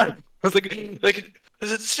my god. I was like,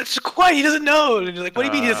 it's just quiet. He doesn't know. And you're like, what do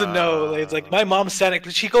you mean he doesn't know? Like, it's like Uh, my mom's Santa.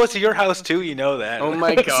 She goes to your house too. You know that. oh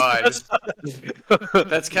my God.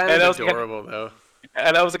 That's kind And of I was like, adorable though.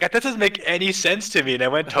 that doesn't make any sense to me. And I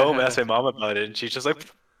went home and asked my mom about it, and she's just like,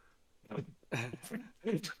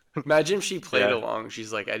 Imagine if she played yeah, along.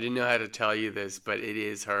 She's like, I didn't know how to tell you this, but it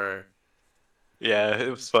is her. yeah. It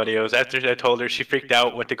was funny. It was after I told her, she freaked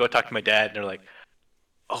out, went to go talk to my dad, and they're like,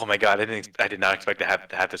 oh my god, I did not expect to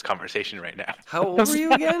have this conversation right now. How old were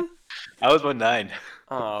you again? I was about 9.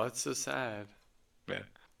 Oh, that's so sad. Yeah.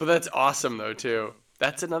 But that's awesome though too.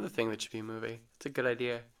 That's another thing that should be a movie. It's a good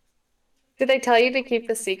idea. Did they tell you to keep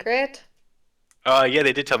the secret? Yeah,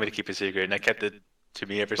 they did tell me to keep it secret, and I kept it to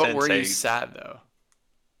me ever But were since. you sad though?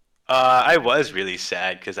 I was really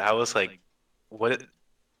sad because I was like, what?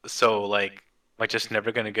 So like, am I just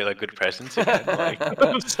never gonna get like good presents again? Like,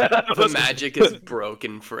 The magic is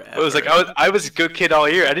broken I was like, forever. I was a good kid all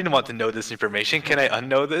year. I didn't want to know this information. Can I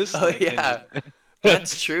unknow this? Oh Like, and yeah, just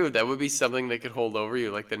that's true. That would be something that could hold over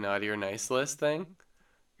you, like the naughty or nice list thing.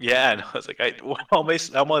 yeah, and I was like, all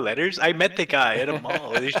my letters. I met the guy at a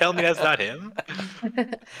mall. Are you telling me that's not him?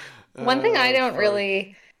 One thing Oh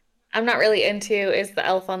fuck. I'm not really into is the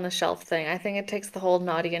elf on the shelf thing. I think it takes the whole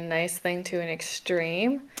naughty and nice thing to an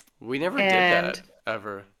extreme. We never did And that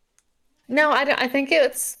ever. no, I don't, I think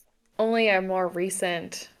it's only a more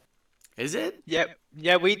recent. Is it? Yeah.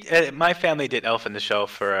 We my family did Elf on the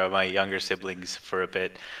Shelf for my younger siblings for a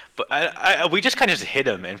bit, but we just kind of just hit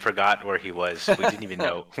him and forgot where he was. We didn't even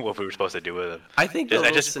know what we were supposed to do with him. I think the I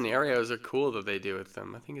little just scenarios are cool that they do with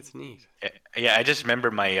them. I think it's neat. Yeah, I just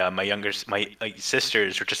remember my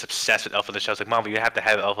sisters were just obsessed with Elf on the Shelf. Like, Mom, we have to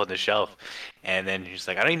have Elf on the Shelf, and then she's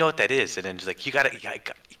like, I don't even know what that is. And then she's like,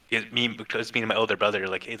 because me and my older brother are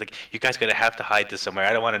like, hey, like you guys gotta have to hide this somewhere.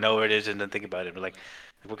 I don't want to know where it is, and then think about it. We're like,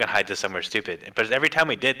 we're gonna hide this somewhere stupid. But every time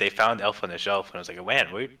we did, they found Elf on the Shelf, and I was like,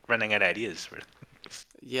 man, we're running out of ideas.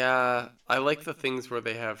 Yeah, I like the things where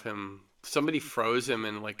they have him. Somebody froze him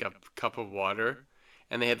in like a cup of water,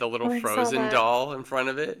 and they had the little Oh, I saw frozen that. doll in front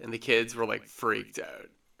of it, and the kids were like freaked out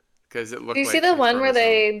because it looked Do you like see the he one where froze them.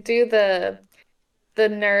 they do the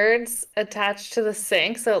nerds attached to the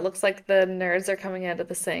sink, so it looks like the nerds are coming out of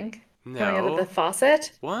the sink, coming out of the No.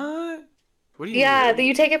 faucet? What? What are you Yeah, nerdy?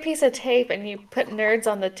 you take a piece of tape and you put nerds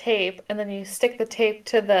on the tape, and then you stick the tape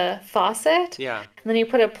to the faucet, Yeah. and then you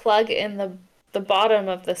put a plug in the bottom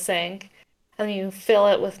of the sink, and you fill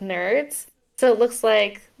it with nerds. So it looks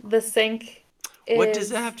like the sink What does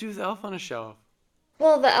that is, have to do with Elf on a Shelf?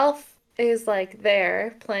 well, the elf is like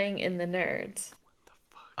there playing in the nerds.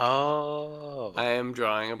 Oh. I am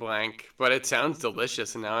drawing a blank, but it sounds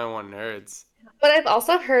delicious, and now I want nerds. But I've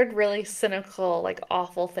also heard really cynical, like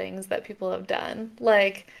awful things that people have done.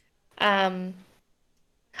 Like, um,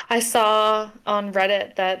 I saw on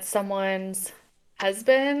Reddit that someone's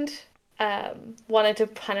husband wanted to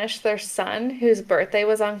punish their son whose birthday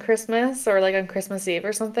was on Christmas or like on Christmas Eve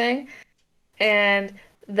or something. And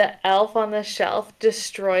the elf on the shelf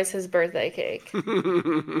destroys his birthday cake.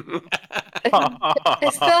 It's not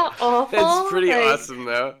That's awful. pretty Like, awesome,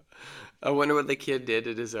 though. I wonder what the kid did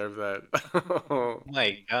to deserve that.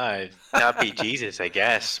 My God, not be Jesus, I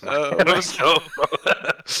guess. Oh my So-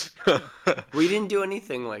 We didn't do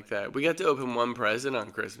anything like that. We got to open one present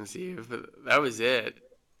on Christmas Eve, but that was it,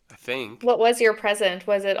 I think. what was your present?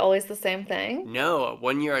 Was it always the same thing? No,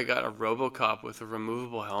 one year I got a RoboCop with a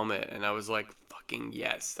removable helmet, and I was like, fucking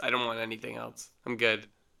yes. I don't want anything else. I'm good.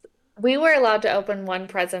 We were allowed to open one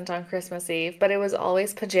present on Christmas Eve, but it was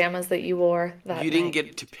always pajamas that you wore that You didn't night.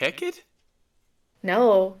 get to pick it?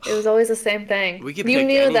 No, it was always the same thing. We could You pick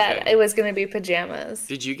knew that anything. it was going to be pajamas.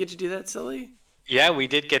 Did you get to do that, Silly? Yeah, we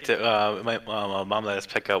did get to. My mom let us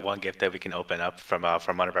pick out one gift that we can open up from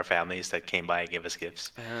one of our families that came by and gave us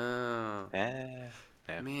gifts. Oh, Yeah.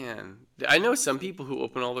 man. I know some people who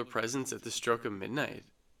open all their presents at the stroke of midnight.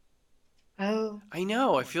 Oh. I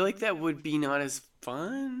know. I feel like that would be not as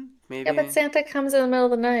fun. Yeah, Maybe but Santa comes in the middle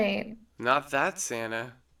of the night. not that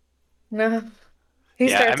Santa. No. He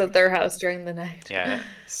Yeah, starts at their house during the night. Yeah.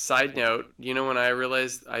 Side note, you know when I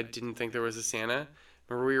realized I didn't think there was a Santa?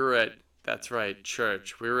 Remember we were at, that's right,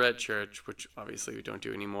 church. We were at church, which obviously we don't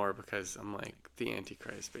do anymore because I'm like the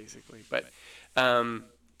Antichrist basically. But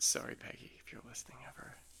sorry Peggy if you're listening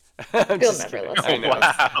ever. I'm You'll just never kidding. listen.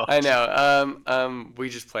 I know. Wow. I know. We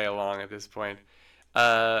just play along at this point.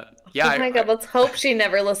 Yeah, Oh my God, let's hope she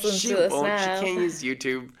never listens she to this won't. now. She can't use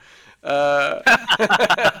YouTube.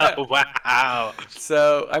 Wow.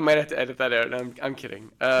 So I might have to edit that out. No, I'm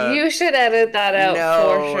kidding. You should edit that out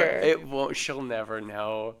for no, sure. it won't. She'll never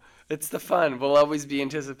know. It's the fun. We'll always be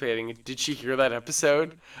anticipating. Did she hear that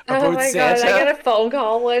episode about Oh my Santa? God, I got a phone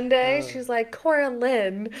call one day. She's like, Cora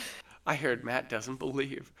Lynn. I heard Matt doesn't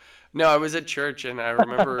believe. No, I was at church and I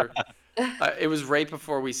remember it was right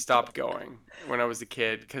before we stopped going when I was a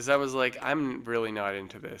kid because I was like, I'm really not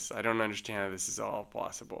into this. I don't understand how this is all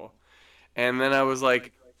possible. And then I was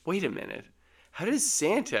like, wait a minute. How does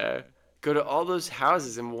Santa go to all those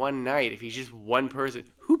houses in one night if he's just one person?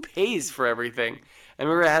 Who pays for everything? I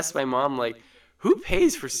remember I asked my mom, like, who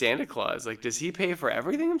pays for Santa Claus? Like, does he pay for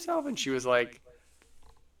everything himself? And she was like,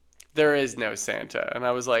 there is no Santa. And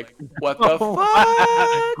I was like, what the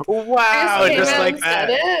fuck? Wow, She just just came out like and said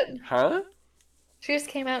that. it. Huh? She just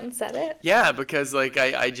came out and said it. Yeah, because, like,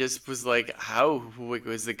 I just was like, how? Like,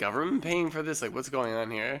 was the government paying for this? Like, what's going on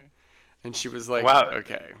here? And she was like, Wow.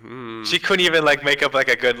 okay. She couldn't even like make up like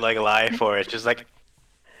a good like lie for it. Just like,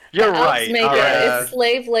 you're The elves right. make all it. right. It's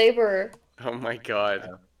slave labor. Oh my God.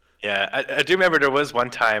 Yeah, I do remember there was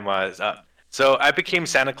one time so I became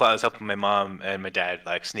Santa Claus helping my mom and my dad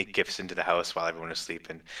like sneak gifts into the house while everyone was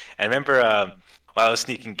sleeping. And I remember while I was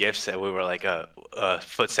sneaking gifts, we were like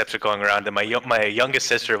footsteps are going around, and my youngest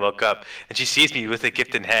sister woke up and she sees me with a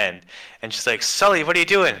gift in hand, and she's like, "Sully, what are you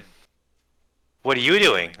doing? What are you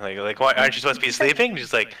doing? Like why aren't you supposed to be sleeping?" And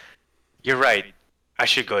she's like, "You're right. I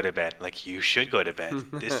should go to bed." Like, you should go to bed.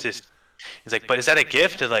 This is. He's like, "But is that a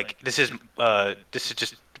gift?" And like, this is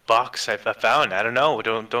just box I found. I don't know.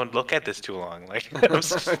 Don't look at this too long. Like,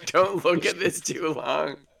 Don't look at this too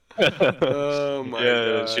long. Oh my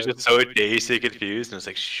yeah, she's god. just so dazed and confused, and it's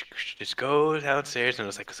like, shh, just go downstairs. And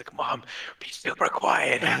it's like, Mom, be super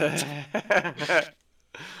quiet.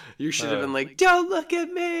 You should have been like, "Don't look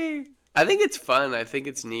at me." I think it's fun. I think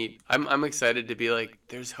it's neat. I'm excited to be like,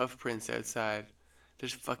 "There's hoof prints outside.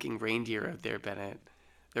 There's fucking reindeer out there, Bennett.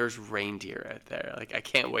 There's reindeer out there. Like, I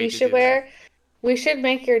can't wait You to should do that." wear. We should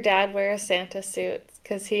make your dad wear a Santa suit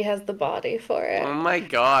because he has the body for Oh it. my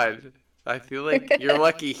god. I feel like you're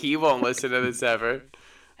lucky he won't listen to this ever.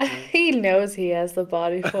 He knows he has the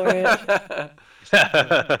body for it.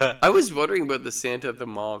 I was wondering about the Santa at the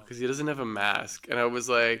mall because he doesn't have a mask, and I was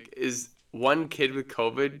like, is one kid with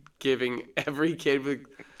COVID giving every kid with,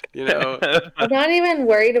 you know? I'm not even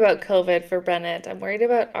worried about COVID for Bennett. I'm worried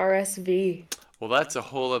about RSV. Well, that's a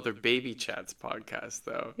whole other baby chats podcast,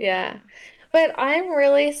 though. Yeah. But I'm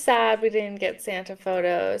really sad we didn't get Santa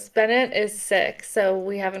photos. Bennett is sick, so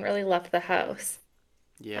we haven't really left the house.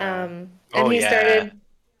 Yeah. And Oh, he yeah.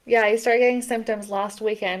 he started getting symptoms last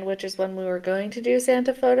weekend, which is when we were going to do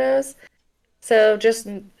Santa photos. So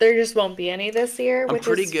there just won't be any this year, I'm which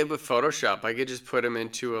pretty is good with Photoshop. I could just put him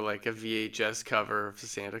into a VHS cover of the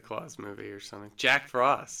Santa Claus movie or something. Jack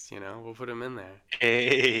Frost, we'll put him in there.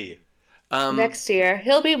 Hey. next year.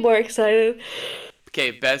 He'll be more excited.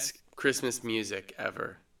 Okay, best Christmas music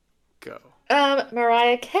ever. Go.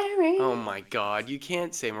 Mariah Carey. Oh my god, you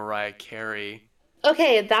can't say Mariah Carey.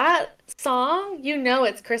 Okay, that song,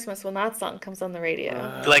 it's Christmas when that song comes on the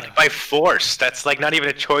radio. Like by force. That's like not even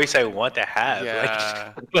a choice I want to have.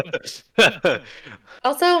 Yeah. Like,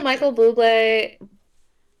 Also, Michael Bublé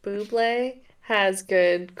has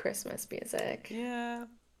good Christmas music. Yeah.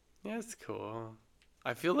 Yeah, it's cool.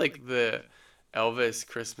 I feel like the Elvis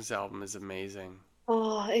Christmas album is amazing.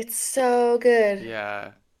 Oh, it's so good.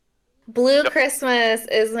 Yeah. Blue Christmas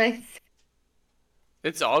is my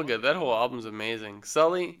It's all good. That whole album's amazing.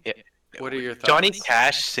 Sully, yeah. what are your thoughts? Johnny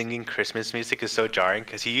Cash singing Christmas music is so jarring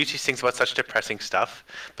because he usually sings about such depressing stuff,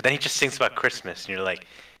 but then he just sings about Christmas, and you're like,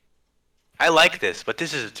 I like this, but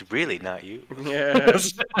this is really not you. Yeah.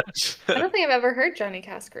 I don't think I've ever heard Johnny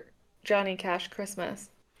Cash Christmas.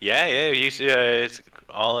 Yeah, it's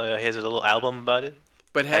all he has a little album about it.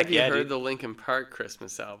 But have Heck you yeah, heard dude. the Linkin Park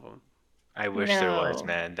Christmas album? I wish there was, No.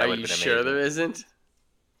 man. That Are would you have been sure amazing. there isn't?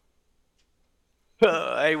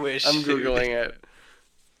 I wish. I'm dude. Googling it.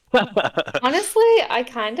 Honestly, I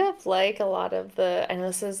kind of like a lot of I know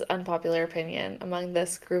this is unpopular opinion among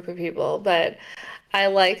this group of people, but I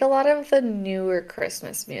like a lot of the newer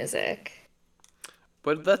Christmas music.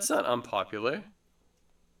 But that's not unpopular.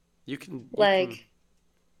 You can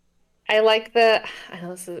I like I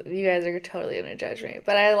know you guys are totally gonna judge me,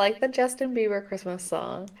 but I like the Justin Bieber Christmas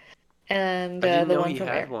song and I didn't the know one he from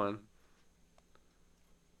had Eric. one.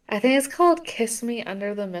 I think it's called Kiss Me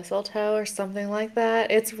Under the Mistletoe or something like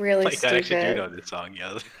that. It's really Like I actually do stupid. know this song,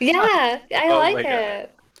 yeah. Yeah, I Oh like my God.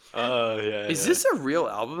 it. Oh yeah. Is this a real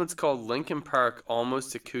album? It's called Linkin Park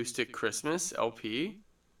Almost Acoustic Christmas LP.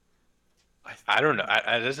 I don't know.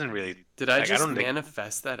 I doesn't really. Did I Like, I just don't think-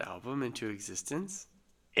 manifest that album into existence?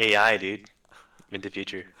 AI, dude. In the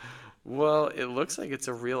future. Well, it looks like it's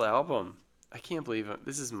a real album. I can't believe it.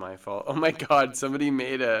 This is my fault. Oh my god, somebody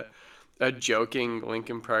made a joking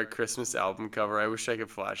Linkin Park Christmas album cover. I wish I could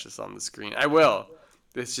flash this on the screen. I will.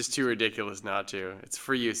 It's just too ridiculous not to. It's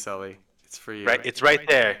for you, Sully. It's for you. Right, it's right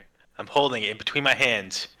there. I'm holding it in between my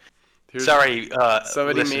hands. Here's- Sorry,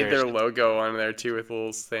 Somebody made their listeners. logo on there too with a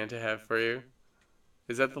little Santa hat for you.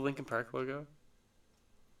 Is that the Linkin Park logo?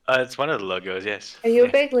 It's one of the logos, yes. Are you a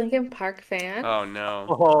big Linkin Park fan? Oh no.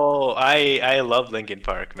 Oh, I love Linkin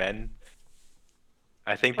Park, man.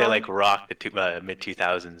 I think they like rock the mid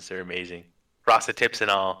 2000s. They're amazing. Frosted Tips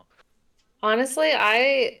and all. Honestly,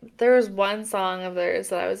 there was one song of theirs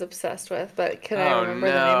that I was obsessed with, but can I Oh, remember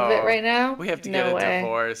the name of it no. right now? We have to No get a way.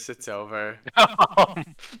 divorce. It's over.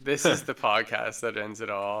 This is the podcast that ends it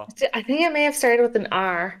all. I think it may have started with an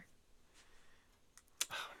R.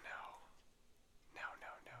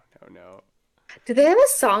 No. Do they have a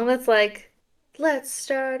song that's like, "Let's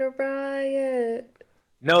start a riot"?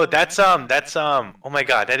 No, that's oh my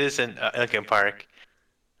God, that isn't Linkin Park.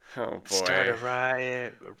 Oh Start a boy.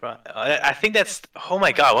 riot. I think that's. Oh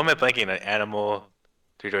my God, what am I blanking on? Animal,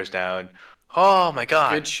 Three Doors Down. Oh my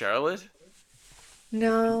God. Good Charlotte?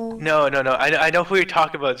 No. No. I know who you're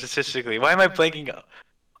talking about statistically. Why am I blanking?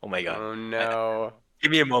 Oh my God. Oh no.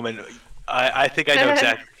 Give me a moment. I think I know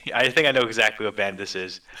exactly. I think I know exactly what band this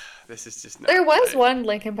is. This is just not There was good. one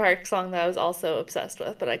Linkin Park song that I was also obsessed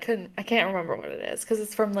with, but I can't remember what it is because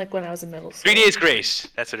it's from like when I was in middle school. 3 Days Grace.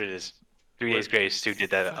 That's what it is. 3 Days Grace who did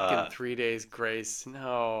that. Fucking 3 Days Grace.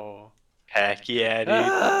 No. Heck yeah, dude.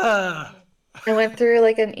 Ah! I went through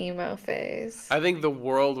like an emo phase. I think the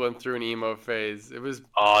world went through an emo phase. It was.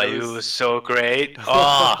 Oh, It it was. was so great.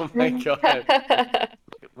 Oh Oh, my god.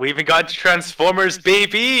 we even got Transformers,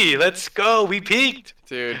 baby. Let's go. We peaked.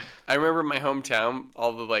 Dude, I remember in my hometown,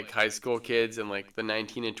 all the like high school kids and like the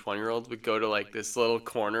 19 and 20-year-olds would go to like this little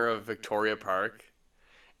corner of Victoria Park,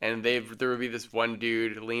 and there would be this one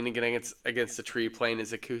dude leaning against a tree playing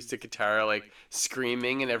his acoustic guitar, like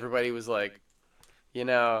screaming, and everybody was like, you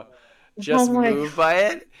know, Oh just my moved by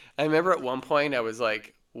it. I remember at one point I was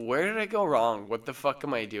like, where did I go wrong? What the fuck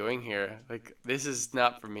am I doing here? Like, this is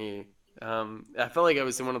not for me. I felt like I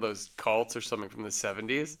was in one of those cults or something from the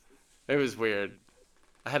 70s. It was weird.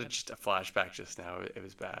 I had just a flashback just now. It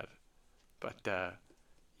was bad. But,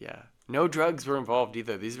 yeah. No drugs were involved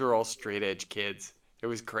either. These were all straight edge kids. It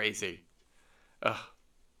was crazy. Ugh.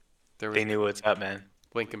 There was They knew what's up, man.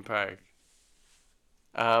 Lincoln Park.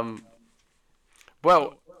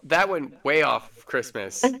 Well, that went way off of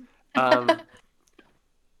Christmas.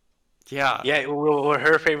 Yeah. Yeah, well,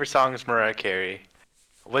 her favorite song is Mariah Carey.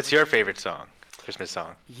 What's your favorite song? Christmas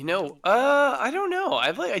song? I don't know.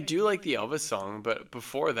 I do like the Elvis song, but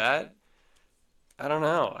before that, I don't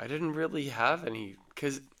know. I didn't really have any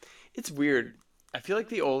because it's weird. I feel like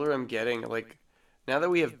the older I'm getting, like now that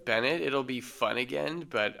we have Bennett, it'll be fun again.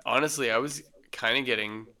 But honestly, I was kind of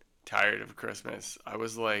getting tired of Christmas. I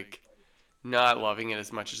was like not loving it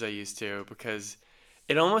as much as I used to because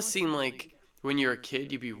it almost seemed like when you're a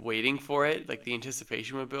kid, you'd be waiting for it, like the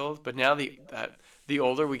anticipation would build. But now the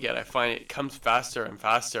older we get, I find it comes faster and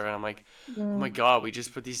faster, and I'm like, oh my god, we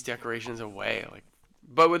just put these decorations away. Like,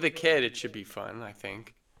 but with a kid, it should be fun. I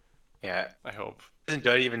think. Yeah. I hope.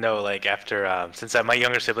 Don't even know, like, after, since my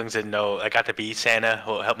younger siblings didn't know, I got to be Santa,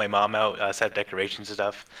 who helped my mom out, set up decorations and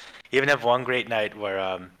stuff. Even have one great night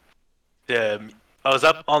where, the I was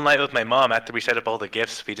up all night with my mom after we set up all the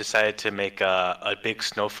gifts. We decided to make a big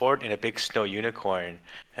snow fort and a big snow unicorn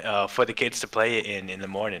for the kids to play in the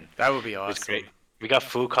morning. That would be It was awesome. great. We got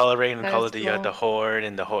food coloring and That colored is the cool. the horn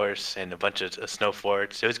and the horse and a bunch of snow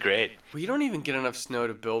forts. It was great. We don't even get enough snow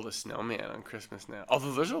to build a snowman on Christmas now.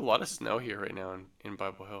 Although there's a lot of snow here right now in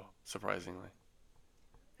Bible Hill, surprisingly.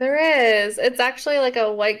 There is. It's actually like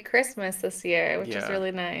a white Christmas this year, which is Yeah.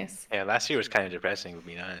 really nice. Yeah, last year was kind of depressing, to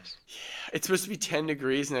be honest. It's supposed to be 10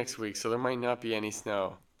 degrees next week, so there might not be any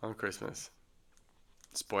snow on Christmas.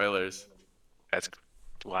 Spoilers. That's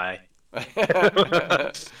why.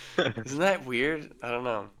 Isn't that weird? I don't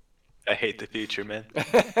know. I hate the future, man.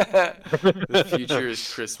 The future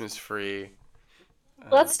is Christmas free.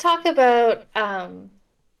 Let's talk about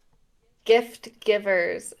gift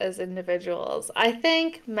givers as individuals. I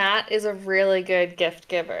think Matt is a really good gift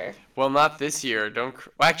giver. Well, not this year. Well,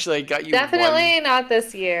 actually, I got you Definitely one. not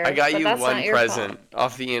this year. I got but you that's one not your present fault.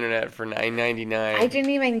 off the internet for $9.99. I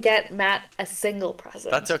didn't even get Matt a single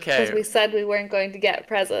present. That's okay. Because we said we weren't going to get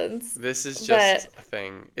presents. This is just a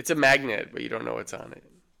thing. It's a magnet, but you don't know what's on it.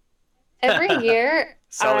 Every year,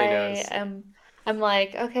 Sully I knows. I'm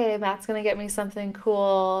like, okay, Matt's gonna get me something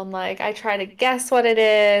cool, and like I try to guess what it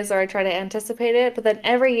is or I try to anticipate it, but then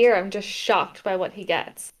every year I'm just shocked by what he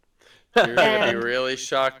gets. You're gonna be And- really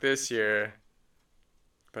shocked this year,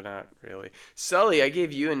 but not really. Sully, I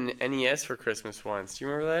gave you an NES for Christmas once. Do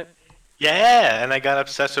you remember that? Yeah, and I got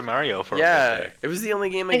obsessed with Mario for a bit Yeah, there. it was the only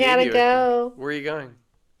game I I gave gotta you. go. Where are you going?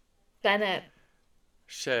 Bennett.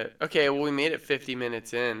 Shit. Okay, well we made it 50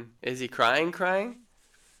 minutes in. Is he crying?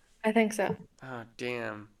 I think so. Oh,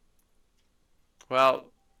 damn. Well,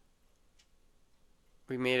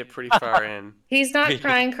 we made it pretty far in. He's not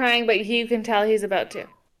crying, but you can tell he's about to.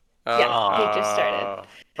 Yeah, he just started.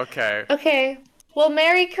 Okay. Okay. Well,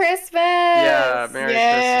 Merry Christmas! Yeah, Merry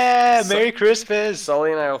Yeah, Christmas. Merry Christmas.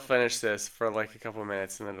 Sully and I will finish this for like a couple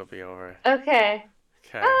minutes and then it'll be over. Okay.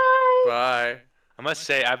 Okay. Bye! Bye. I must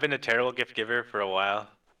say, I've been a terrible gift giver for a while.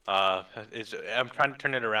 I'm trying to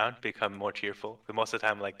turn it around, become more cheerful. But most of the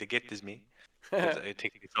time, like, the gift is me. It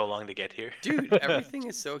takes me so long to get here. Dude, everything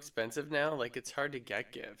is so expensive now. Like, it's hard to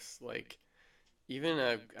get gifts. Like, even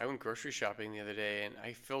I went grocery shopping the other day and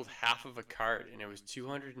I filled half of a cart and it was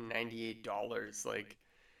 $298. Like,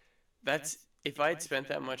 that's if I had spent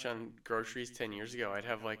that much on groceries 10 years ago, I'd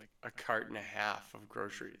have like a cart and a half of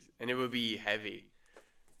groceries and it would be heavy.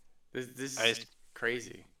 This is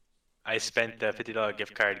crazy. I spent the $50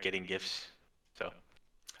 gift card getting gifts. So,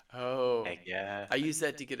 Oh, heck yeah. I use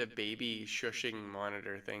that to get a baby shushing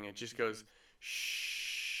monitor thing. It just goes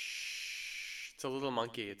shh. It's a little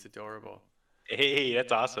monkey. It's adorable. Hey,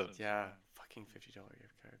 that's awesome. Yeah, fucking $50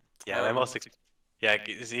 gift card. Yeah, my most. Yeah,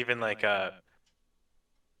 it's even like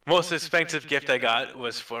Most expensive gift I got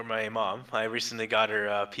was for my mom. I recently got her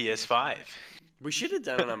a PS5. We should have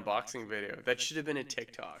done an unboxing video. That should have been a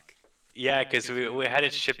TikTok. Yeah, because we had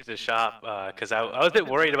it shipped to the shop. Because I was a bit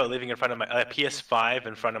worried about leaving in front of my PS5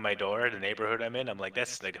 in front of my door, the neighborhood I'm in. I'm like,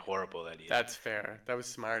 that's like a horrible idea. That's fair. That was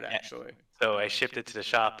smart, actually. So I shipped it to the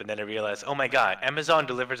shop, and then I realized, oh my god, Amazon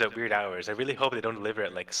delivers at weird hours. I really hope they don't deliver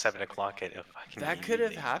at like 7 o'clock at a fucking That could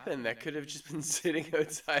have evening. happened. That could have just been sitting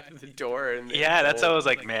outside of the door. And Yeah, that's how I was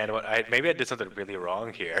like, man, maybe I did something really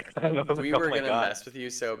wrong here. I was We like, were oh my gonna god. mess with you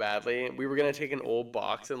so badly. We were gonna take an old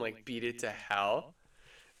box and like beat it to hell.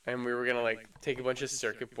 And we were gonna like take a bunch of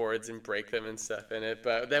circuit boards and break them and stuff in it.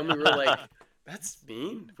 But then we were like, that's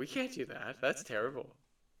mean. We can't do that. That's terrible.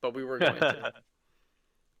 But we were going to.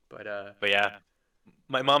 But But yeah,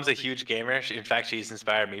 my mom's a huge gamer. In fact, she's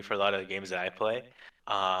inspired me for a lot of the games that I play.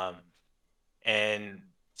 Um, and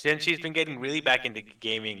since she's been getting really back into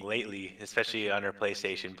gaming lately, especially on her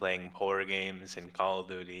PlayStation, playing horror games and Call of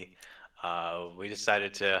Duty, we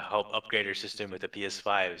decided to help upgrade her system with a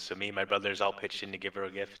PS5. So me and my brothers all pitched in to give her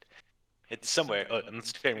a gift. It's somewhere. Oh, I'm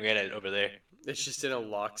staring at it over there. it's just in a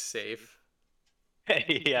locked safe.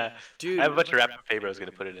 Yeah, Dude. I have a bunch of wrapping paper I was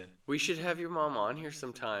gonna put it in. We should have your mom on here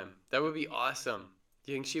sometime. That would be awesome.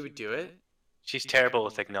 Do you think she would do it? She's terrible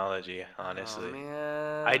with technology, honestly.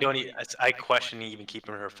 Oh man. I question even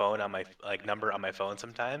keeping her phone on my number on my phone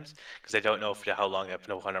sometimes because I don't know how long that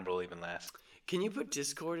phone number will even last. Can you put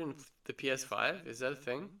Discord in the PS5? Is that a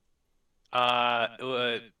thing? Not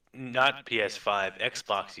PS5,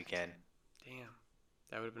 Xbox you can. Damn.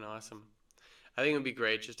 That would have been awesome. I think it would be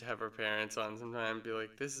great just to have our parents on sometime and be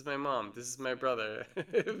like, this is my mom, this is my brother.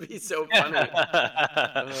 It would be so funny.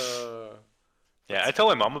 Yeah, I told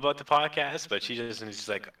my mom about the podcast, but she's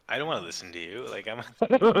like, I don't want to listen to you. Like I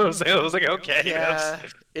was like, okay. Yeah,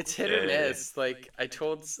 it's hit or miss. Like, I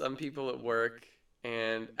told some people at work,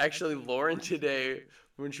 and actually Lauren today,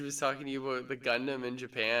 when she was talking to you about the Gundam in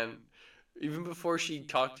Japan, even before she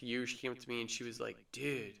talked to you, she came up to me and she was like,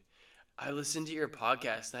 dude, I listened to your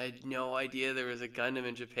podcast and I had no idea there was a Gundam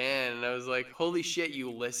in Japan. And I was like, holy shit,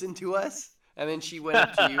 you listened to us? And then she went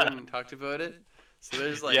up to you and talked about it. So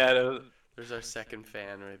there's like, there's our second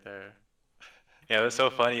fan right there. Yeah, it was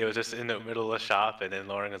so funny. It was just in the middle of the shop, and then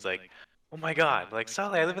Lauren was like, "Oh my god, like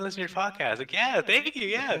Sully, I live and listen to your podcast." Like, yeah, thank you,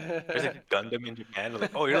 yeah. There's a Gundam in Japan. I was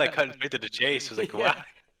like, oh, you're like cutting straight to the chase. I was like, wow.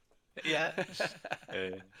 Yeah.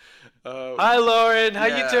 Hi, Lauren. How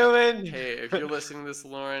you doing? Hey, if you're listening to this,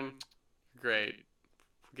 Lauren, great.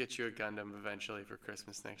 We'll get you a Gundam eventually for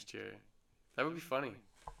Christmas next year. That would be funny.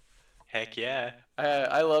 Heck yeah.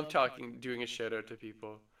 I love doing a shout out to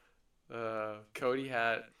people.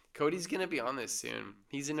 Cody's gonna be on this soon.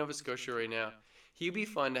 He's in Nova Scotia right now. He'd be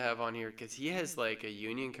fun to have on here because he has like a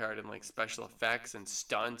union card in like special effects and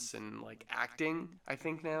stunts and like acting, I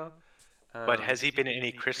think now. But has he been in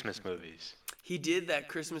any Christmas movies? He did that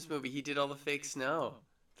Christmas movie. He did all the fake snow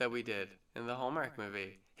that we did in the Hallmark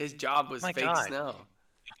movie. His job was fake snow.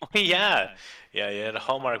 Yeah, the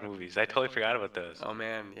Hallmark movies. I totally forgot about those. Oh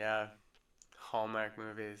man, yeah, Hallmark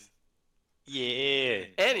movies. Yeah.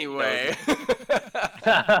 Anyway.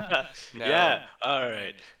 No. Yeah. All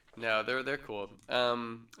right. No, they're cool.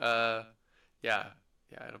 Yeah,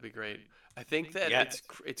 it'll be great. I think that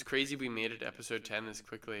it's crazy we made it to episode 10 this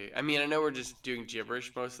quickly. I mean, I know we're just doing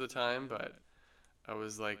gibberish most of the time, but I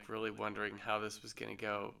was like really wondering how this was gonna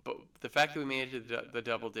go. But the fact that we made it to the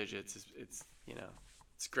double digits it's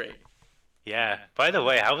great. Yeah. By the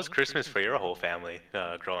way, how was Christmas for your whole family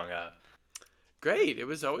growing up? Great. It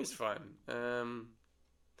was always fun.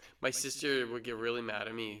 My sister would get really mad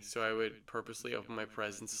at me, so I would purposely open my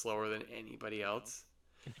presents slower than anybody else.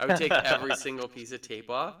 I would take every single piece of tape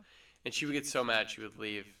off, and she would get so mad she would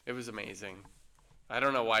leave. It was amazing. I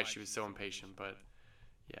don't know why she was so impatient, but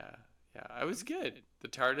yeah, I was good. The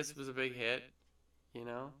TARDIS was a big hit, you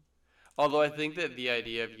know? Although I think that the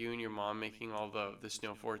idea of you and your mom making all the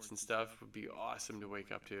snow forts and stuff would be awesome to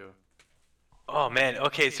wake up to. Oh man,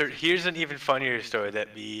 okay, so here's an even funnier story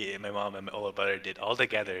that me and my mom and my older brother did all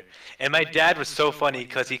together. And my dad was so funny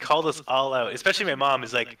because he called us all out, especially my mom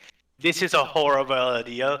is like, this is a horrible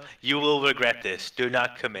idea, you will regret this, do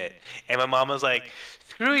not commit. And my mom was like,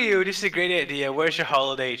 screw you, this is a great idea, where's your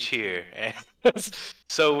holiday cheer? And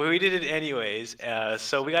so we did it anyways,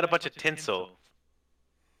 so we got a bunch of tinsel.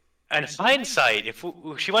 And hindsight, if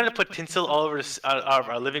she wanted to put tinsel all over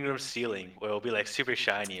our living room ceiling, where it'll be like super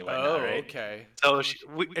shiny and whatnot, right? Okay. So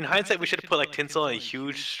in hindsight, we should have put like tinsel on a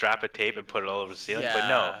huge strap of tape and put it all over the ceiling. But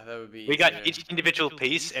no, that would be we got easier. each individual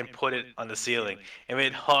piece and put it on the ceiling, and we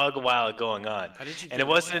had hog wild going on. How did you And get it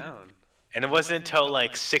wasn't, down? and it wasn't until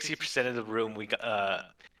like 60% of the room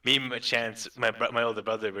me and my chance, my older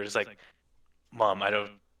brother, were just like, Mom, I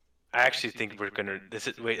actually think we're gonna.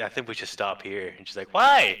 Wait, I think we should stop here. And she's like,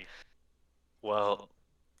 why? Well,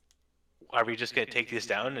 are we just gonna take this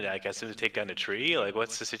down and I guess to take down a tree? Like,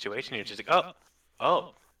 what's the situation here? She's like, oh,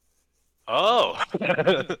 oh, oh,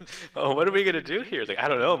 what are we gonna do here? Like, I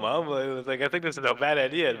don't know, Mom. Like, I think this is a bad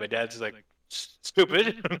idea. And my dad's just like,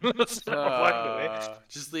 stupid. So I'm walking away.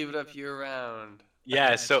 Just leave it up year round.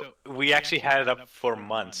 Yeah, so we actually had it up for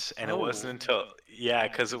months, and it wasn't Oh. until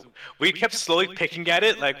because we kept slowly picking at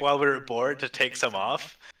it, like while we were bored, to take some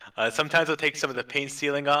off. Sometimes we'll take some of the paint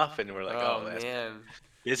sealing off, and we're like, Oh oh, man,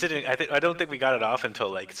 is it? I don't think we got it off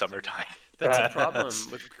until like summertime. that's a problem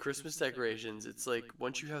with Christmas decorations. It's like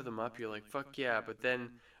once you have them up, you're like, fuck yeah, but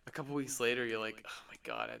then a couple weeks later, you're like, oh my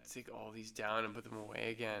god, I have to take all these down and put them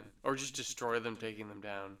away again, or just destroy them taking them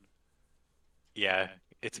down. Yeah,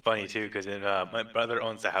 it's funny too, because my brother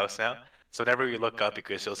owns the house now, so whenever we look up, you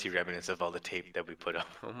can still see remnants of all the tape that we put up.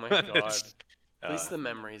 Oh my god. It's, At least uh, the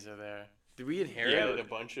memories are there. We inherited a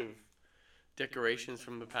bunch of decorations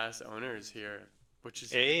from the past owners here, which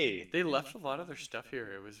is hey. they left a lot of their stuff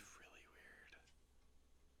here. It was really weird.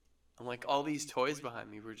 I'm like, all these toys behind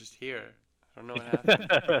me were just here. I don't know what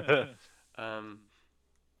happened.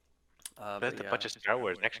 Um, That's but a yeah, bunch of Star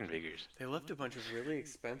Wars action figures. they left a bunch of really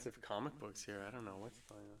expensive comic books here. I don't know what's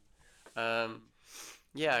going on.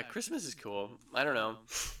 Yeah, Christmas is cool. I don't know.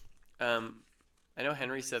 I know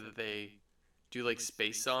Henry said that they do like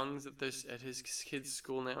space songs at his kids'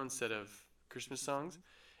 school now instead of Christmas songs,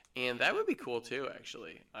 and that would be cool too.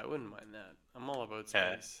 Actually, I wouldn't mind that. I'm all about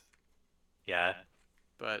Yeah. space, Yeah.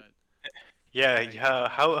 but Yeah.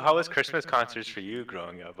 How was Christmas concerts for you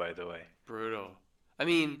growing up, by the way? brutal. I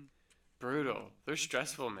mean, brutal. They're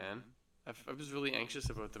stressful, man. I was really anxious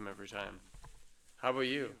about them every time. How about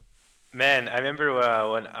you? Man, I remember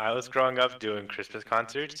when I was growing up doing Christmas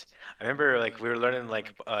concerts. I remember like we were learning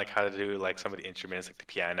like how to do like some of the instruments like the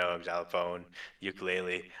piano, xylophone,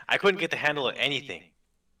 ukulele. I couldn't get the handle of anything,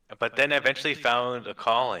 but then I eventually found a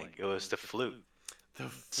calling. It was the flute. The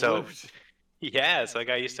So flute. yeah, so I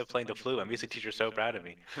got used to playing the flute. My music teacher's so proud of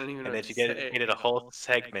me. I don't even know And then what she to say. dedicated a whole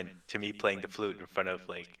segment to me playing the flute in front of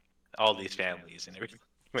like all these families and everything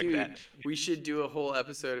like Dude, that. we should do a whole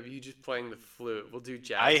episode of you just playing the flute. We'll do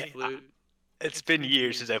jazz I flute. It's been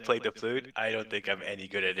years since I played the flute. I don't think I'm any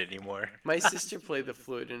good at it anymore. My sister played the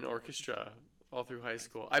flute in an orchestra all through high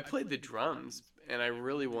school. I played the drums, and I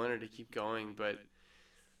really wanted to keep going, but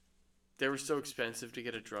they were so expensive to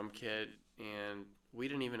get a drum kit, and we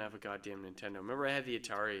didn't even have a goddamn Nintendo. Remember, I had the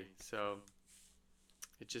Atari, so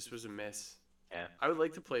it just was a miss. Yeah. I would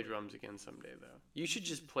like to play drums again someday, though. You should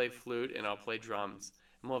just play flute, and I'll play drums,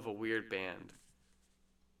 and we'll have a weird band.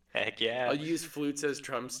 Heck yeah. I'll use flutes as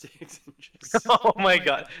drumsticks and just. Oh my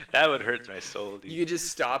god, that would hurt my soul, dude. You could just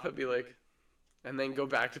stop and be like, and then go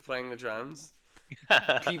back to playing the drums.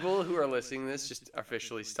 People who are listening to this just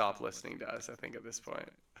officially stop listening to us, I think, at this point.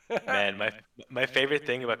 Man, my favorite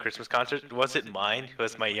thing about Christmas concerts wasn't mine. It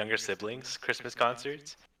was my younger siblings' Christmas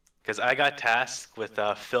concerts, because I got tasked with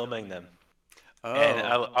filming them. And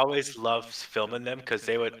I always loved filming them because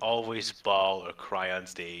they would always bawl or cry on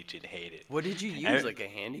stage and hate it. What did you use, like a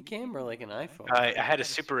handy cam or like an iPhone? I had a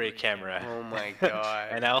Super 8 camera. Oh my god.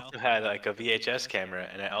 And I also had like a VHS camera,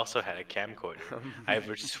 and I also had a camcorder.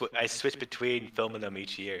 I switched between filming them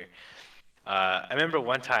each year. I remember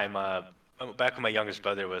one time, back when my youngest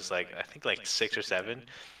brother was like, I think like 6 or 7,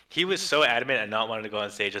 he was so adamant and not wanting to go on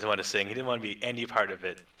stage, doesn't want to sing. He didn't want to be any part of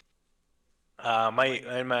it.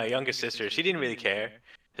 My youngest sister, she didn't really care.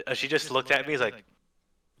 She just looked at me, as like,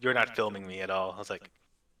 "You're not filming me at all." I was like,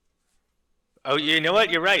 "Oh, you know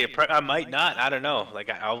what? You're right. I might not. I don't know.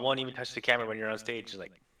 Like, I won't even touch the camera when you're on stage." She's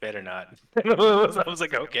like, "Better not." I was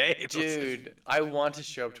like, "Okay." Dude, I want to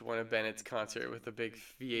show up to one of Bennett's concert with a big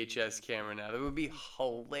VHS camera now. That would be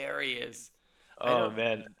hilarious. Oh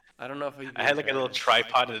man. I don't know if I had like a little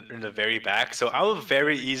tripod in the very back, so I was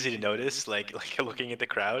very easy to notice, like looking at the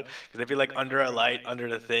crowd, because they'd be like under a light, under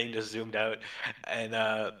the thing, just zoomed out. And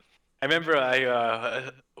I remember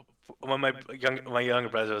when my younger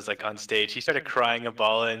brother was like on stage, he started crying and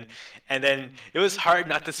bawling, and then it was hard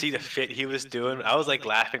not to see the fit he was doing. I was like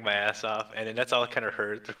laughing my ass off, and then that's all I kind of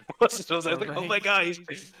heard. So I was like, oh my god!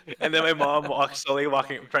 And then my mom slowly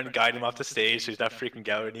walking, trying to guide him off the stage, so he's not freaking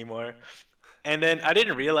out anymore. And then I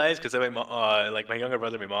didn't realize because like my younger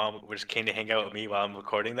brother and my mom just came to hang out with me while I'm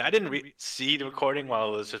recording. That I didn't see the recording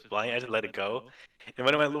while I was just playing. I just let it go. And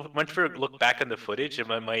when I went for a look back on the footage, and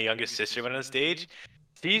when my youngest sister went on stage,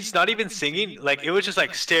 she's not even singing. Like it was just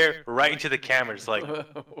like stare right into the camera. It's like,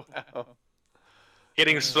 Wow.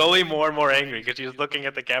 getting slowly more and more angry because she's looking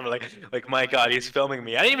at the camera like my God, he's filming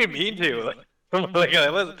me. I didn't even mean to. Like I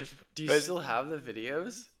was. Do you still have the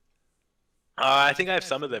videos? I think I have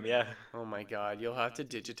some of them. Yeah. Oh my God, you'll have to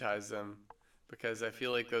digitize them because I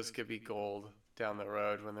feel like those could be gold down the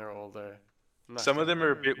road when they're older. I'm not Some of gonna them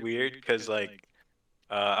are a lie. bit weird because like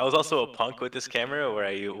I was also a punk with this camera where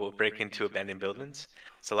I will break into abandoned buildings.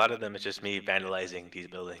 So a lot of them is just me vandalizing these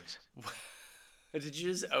buildings. Did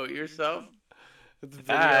you just out yourself with the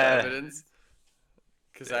video Ah, evidence?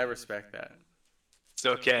 Because I respect that. it's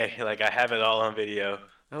okay. Like I have it all on video.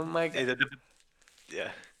 Oh my God. Yeah.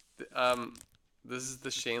 Um, this is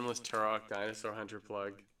the shameless Turok dinosaur hunter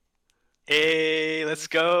plug. Hey, let's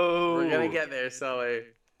go. We're gonna get there, Sully.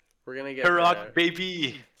 We're gonna get Turok, there.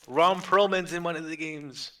 baby. Ron Perlman's in one of the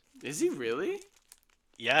games. Is he really?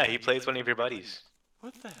 Yeah, he plays one of your buddies.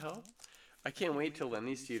 What the hell? I can't wait to lend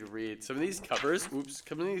these to you to read. Some of these covers,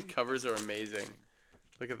 some of these covers are amazing.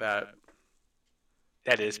 Look at that.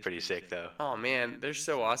 That is pretty sick, though. Oh man, they're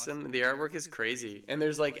so awesome. The artwork is crazy. And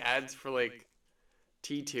there's like ads for like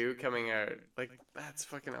T2 coming out. Like, that's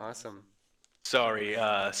fucking awesome. Sorry,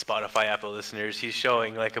 Spotify Apple listeners. He's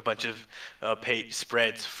showing like a bunch of page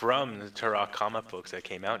spreads from the Turok comic books that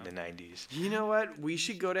came out in the 90s. You know what? We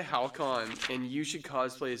should go to HalCon and you should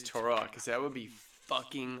cosplay as Turok because that would be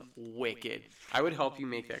fucking wicked. I would help you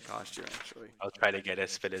make that costume, actually. I'll try to get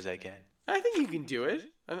as fit as I can. I think you can do it.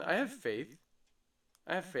 I have faith.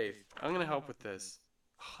 I have faith. I'm going to help with this.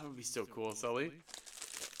 Oh, that would be so cool, Sully.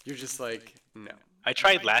 You're just like, no. I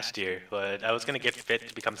tried last year, but I was gonna get fit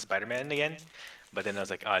to become Spider-Man again, but then I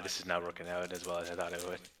was like, oh, this is not working out as well as I thought it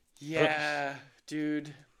would. Yeah,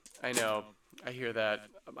 dude. I know. I hear that.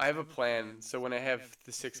 I have a plan. So when I have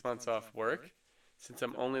the 6 months off work, since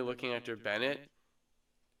I'm only looking after Bennett,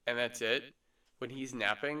 and that's it, when he's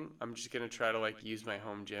napping, I'm just going to try to like use my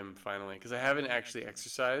home gym finally. Because I haven't actually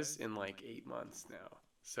exercised in like 8 months now.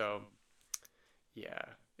 So, yeah.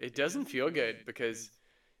 It doesn't feel good because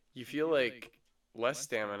you feel like less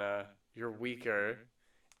stamina, you're weaker,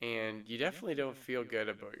 and you definitely don't feel good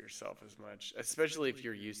about yourself as much, especially if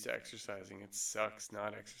you're used to exercising. It sucks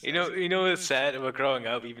not exercising. You know what's sad about growing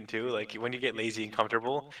up, even too, like when you get lazy and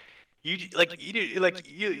comfortable,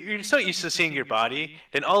 you're so used to seeing your body,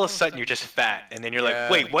 then all of a sudden you're just fat, and then you're Yeah. like,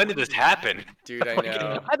 wait, when did this happen? Dude, I Like,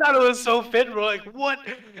 know. I thought it was so fit, bro. Like what?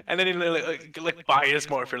 And then you like bias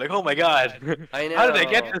morph. You're like, oh my god, I how did I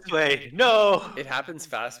get know. this way? No. It happens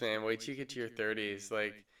fast, man. Wait till you get to your 30s.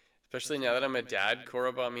 Like, especially now that I'm a dad,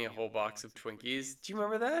 Cora bought me a whole box of Twinkies. Do you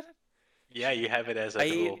remember that? Yeah, you have it as I like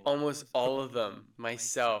a ate little. almost all of them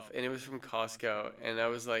myself, and it was from Costco. And I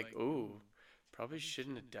was like, ooh, probably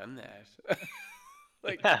shouldn't have done that.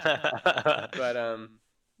 Like, but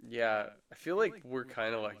yeah, I feel like we're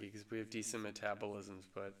kind of lucky because we have decent metabolisms.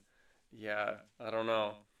 But yeah, I don't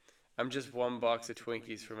know. I'm just one box of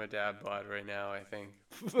Twinkies from a dad bod right now, I think.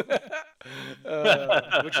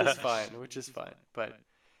 Which is fine, which is fine. But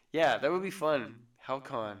yeah, that would be fun.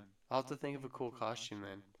 HalCon. I'll have to think of a cool costume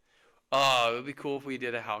then. Oh, it would be cool if we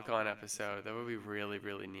did a HalCon episode. That would be really,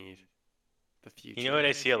 really neat. The future. You know what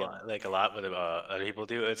I see a lot with other people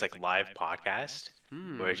do? It's like live podcast,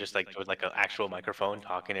 where it's just like with like an actual microphone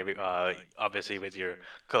talking obviously with your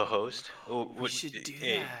co-host. We should do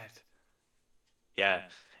that. Yeah,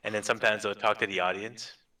 and then sometimes they'll talk to the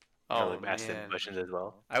audience. Oh, Like ask them man. questions as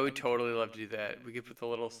well. I would totally love to do that. We could put the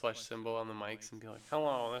little slush symbol on the mics and be like,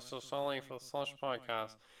 hello, this is Sully for the Slush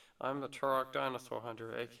Podcast. I'm the Turok Dinosaur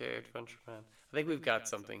Hunter, aka Adventure Man. I think we've got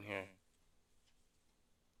something here.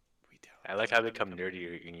 We I like how they become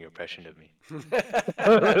nerdy in your impression of me.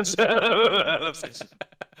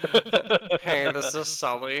 Hey, this is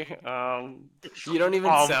Sully. You don't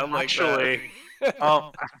even sound like actually,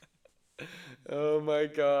 that. Oh my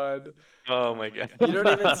god. oh my god. You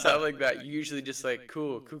don't even sound like that. You usually just like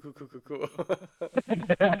cool.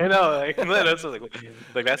 I know, that's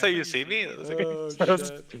like that's how you see me. It's like- Oh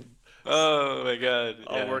shit. oh my god.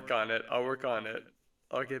 I'll yeah. work on it.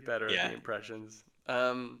 I'll get better at Yeah. the impressions.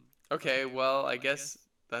 Okay, well, I guess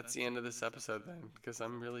that's the end of this episode then, because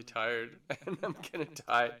I'm really tired and I'm gonna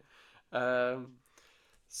die.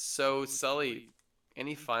 So Sully,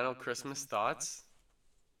 any final Christmas thoughts?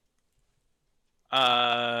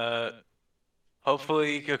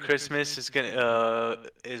 Hopefully your Christmas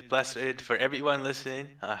is blessed for everyone listening.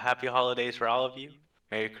 Happy holidays for all of you.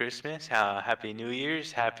 Merry Christmas. Happy New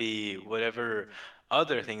Year's. Happy whatever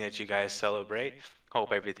other thing that you guys celebrate.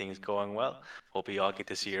 Hope everything's going well. Hope you all get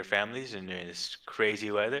to see your families in this crazy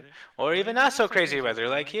weather, or even not so crazy weather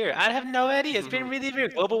like here. I have no idea. It's been really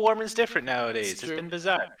weird. Global warming's different nowadays. It's true. been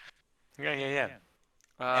bizarre. Yeah.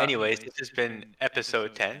 Anyways, this has been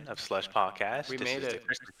episode 10 of Slush Podcast. We This made is the it.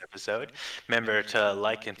 Christmas episode. Remember to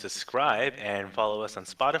like and subscribe and follow us on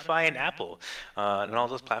Spotify and Apple and all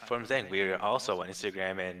those platforms. Then we are also on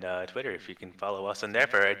Instagram and Twitter. If you can follow us on there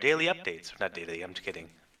for our daily updates. Not daily. I'm just kidding.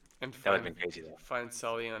 And That would have been crazy though. find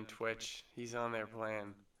Sully on Twitch. He's on there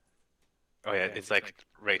playing. Oh yeah, it's like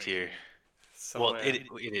right here. Well, Somewhere.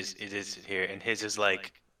 it is here, and his is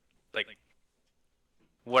like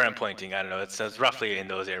where I'm pointing. I don't know. It's roughly in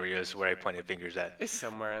those areas where I pointed fingers at. It's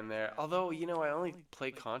somewhere in there. Although, I only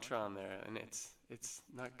play Contra on there, and it's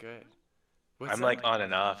not good. What's I'm that? like on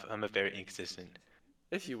and off. I'm a very inconsistent.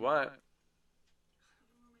 If you want.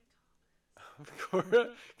 Cora,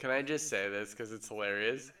 can I just say this because it's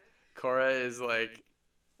hilarious? Cora is like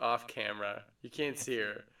off camera. You can't see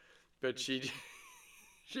her, but she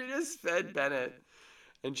just fed Bennett,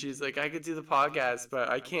 and she's like, I could do the podcast, but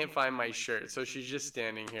I can't find my shirt, so she's just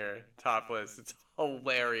standing here topless. It's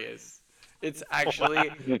hilarious. It's actually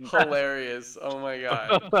hilarious. Oh my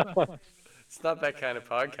god, it's not that kind of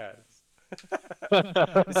podcast.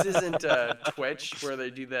 This isn't Twitch where they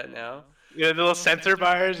do that now. Yeah, the little censor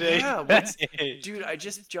bars. Yeah, dude, I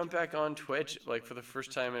just jumped back on Twitch like for the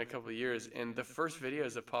first time in a couple of years, and the first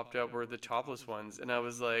videos that popped up were the topless ones, and I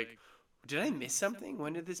was like, did I miss something?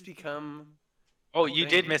 When did this become? Oh, you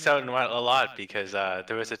did miss out on a lot because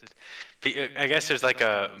there was I guess there's like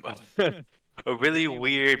a a really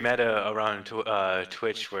weird meta around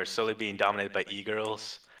Twitch where it's slowly being dominated by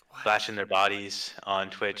e-girls flashing their bodies on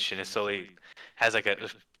Twitch, and it slowly has like a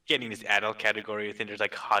getting this adult category. I think there's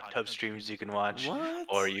like hot tub streams you can watch, What?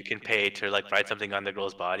 or you can pay to like write something on the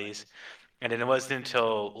girls' bodies. And then it wasn't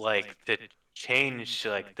until like the change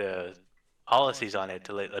like the policies on it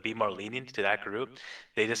to be more lenient to that group,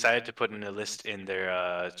 they decided to put in a list in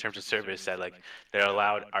their terms of service that like they're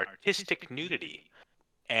allowed artistic nudity.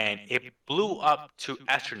 And it blew up to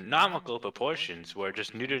astronomical proportions where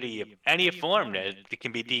just nudity of any form that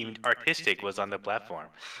can be deemed artistic was on the platform.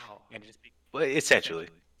 Wow. And well, essentially.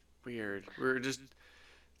 Weird. We were just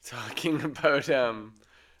talking about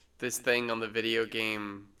this thing on the video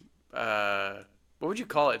game. What would you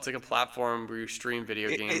call it? It's like a platform where you stream video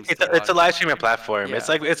games. It's a live streaming platform. Yeah.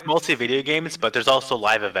 It's mostly video games, but there's also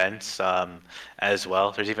live events as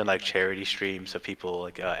well. There's even like charity streams of people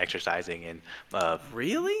like exercising and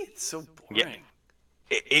Really? It's so boring.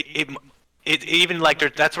 it even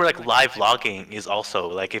like that's where like live vlogging is also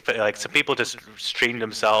like if like some people just stream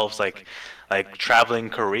themselves like traveling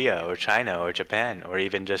Korea or China or Japan or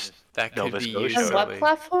even just That could Nova be Scotia. used. On what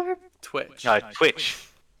platform? Twitch. Twitch.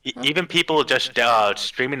 Even people just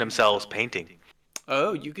streaming themselves painting.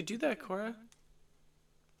 Oh, you could do that, Cora.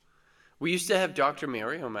 We used to have Dr.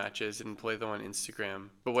 Mario matches and play them on Instagram,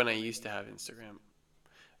 but when I used to have Instagram,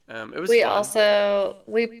 it was We fun. also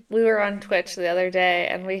we were on Twitch the other day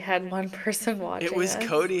and we had one person watching It was us.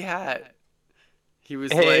 Cody Hat. He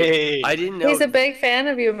was Hey. like, I didn't know. He's a big fan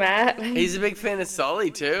of you, Matt. He's a big fan of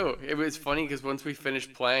Sully too. It was funny because once we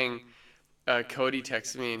finished playing, Cody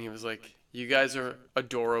texted me and he was like, "You guys are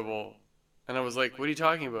adorable," and I was like, "What are you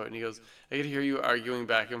talking about?" And he goes, "I could hear you arguing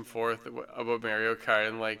back and forth about Mario Kart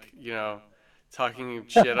and like talking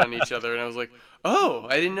shit on each other." And I was like, "Oh,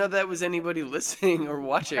 I didn't know that was anybody listening or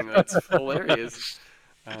watching. That's hilarious."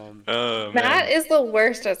 Oh, Matt is the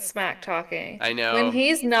worst at smack talking. I know. When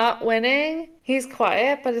he's not winning, he's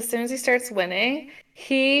quiet, but as soon as he starts winning,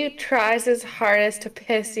 he tries his hardest to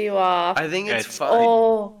piss you off. I think it's It's- fun.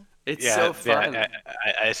 Oh, It's so fun.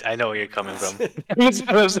 I know where you're coming from. He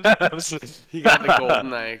got the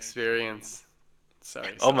GoldenEye experience.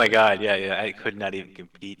 Sorry. Oh my God, yeah, I could not even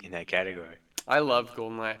compete in that category. I love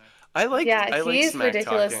GoldenEye. I like he's smack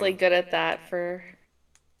ridiculously talking. good at that for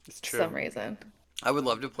It's true. some reason. I would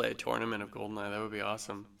love to play a tournament of GoldenEye. That would be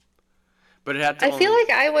awesome. But it had to. I feel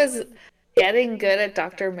like I was getting good at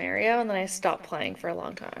Dr. Mario and then I stopped playing for a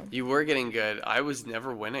long time. You were getting good. I was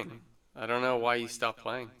never winning. I don't know why you stopped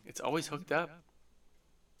playing. It's always hooked up.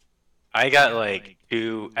 I got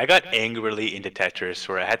angrily into Tetris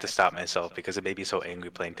where I had to stop myself because it made me so angry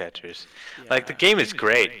playing Tetris. Like the game is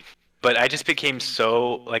great, but I just became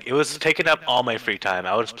so like it was taking up all my free time.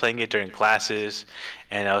 I was playing it during classes,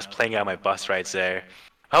 and I was playing out my bus rides there.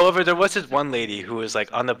 However, there was this one lady who was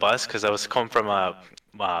like on the bus because I was coming from where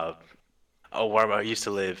I used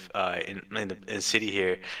to live in the city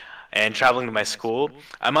here. And traveling to my school,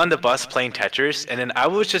 I'm on the bus playing Tetris, and then I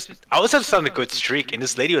was just on a good streak, and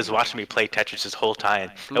this lady was watching me play Tetris this whole time.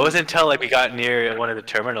 It wasn't until like we got near one of the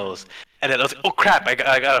terminals, and then I was like, oh crap, I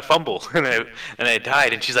got a fumble, and I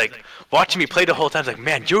died, and she's like watching me play the whole time. I was like,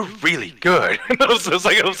 man, you're really good. And I was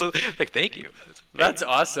like, thank you. That's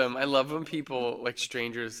awesome. I love when people, like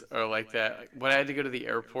strangers, are like that. When I had to go to the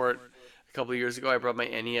airport a couple of years ago, I brought my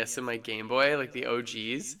NES and my Game Boy, like the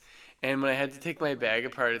OGs. And when I had to take my bag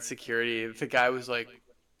apart at security, the guy was like,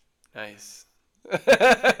 nice.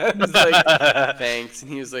 I was like, thanks.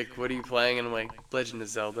 And he was like, what are you playing? And I'm like, Legend of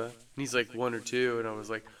Zelda. And he's like, one or two. And I was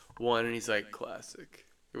like, one. And he's like, classic.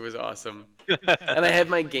 It was awesome. And I had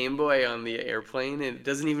my Game Boy on the airplane, and it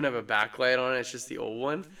doesn't even have a backlight on it. It's just the old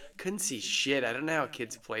one. Couldn't see shit. I don't know how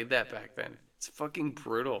kids played that back then. It's fucking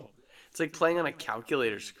brutal. It's like playing on a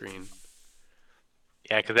calculator screen.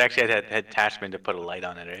 Yeah, because actually I had attachment to put a light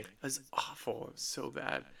on it, right? It was awful. It was so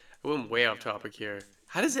bad. I went way off topic here.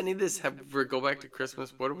 How does any of this go back to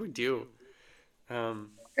Christmas? What do we do?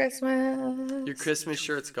 Christmas. Your Christmas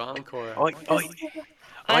shirt's gone, Cora. I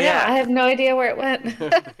know. yeah. I have no idea where it went. Oh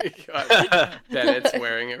my God. Bennett's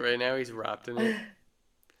wearing it right now. He's wrapped in it.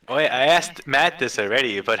 Oh, wait, I asked Matt this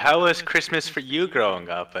already, but how was Christmas for you growing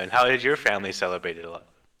up, and how did your family celebrate it a lot?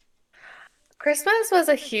 Christmas was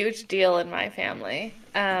a huge deal in my family.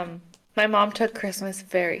 My mom took Christmas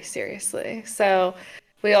very seriously. So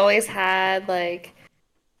we always had like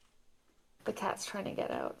the cat's trying to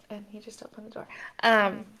get out and he just opened the door.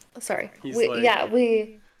 Sorry. He's We, like- yeah,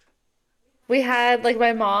 we had like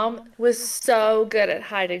my mom was so good at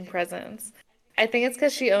hiding presents. I think it's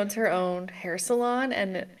because she owns her own hair salon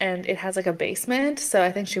and it has like a basement, so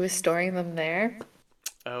I think she was storing them there.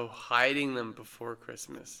 Oh, hiding them before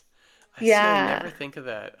Christmas. I Yeah. never think of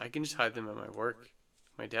that. I can just hide them at my work,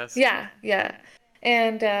 my desk. Yeah, yeah.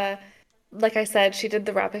 And like I said, she did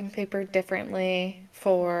the wrapping paper differently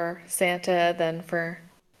for Santa than for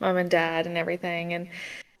mom and dad and everything.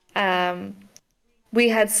 And we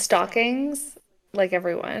had stockings like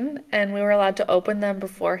everyone, and we were allowed to open them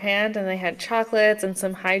beforehand, and they had chocolates and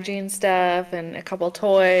some hygiene stuff and a couple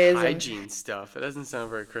toys. Hygiene stuff. It doesn't sound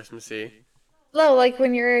very Christmassy. No, like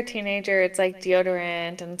when you're a teenager, it's like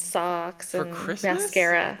deodorant and socks For and Christmas?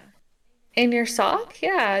 mascara. In your sock?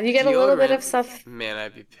 Yeah, you get a little bit of Deodorant? stuff. Man,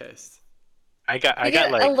 I'd be pissed. I You got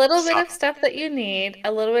get like a little bit sock- of stuff that you need,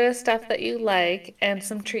 a little bit of stuff that you like, and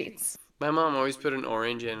some treats. My mom always put an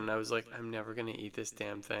orange in, and I was like, I'm never going to eat this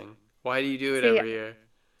damn thing. Why do you do it See, every year?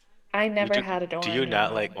 I never do, had a do you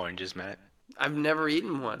not like oranges, Matt? I've never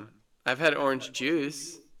eaten one. I've had orange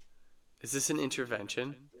juice. Is this an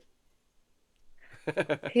intervention?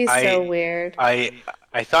 He's I- so weird. I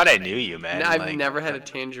thought I knew you, man. No, I've like, never had a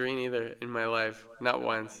tangerine either in my life. Not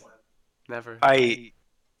once. Never.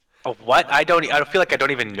 What? I don't feel like I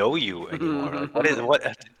don't even know you anymore.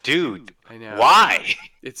 Like, dude? I know. Why?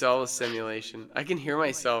 It's all a simulation. I can hear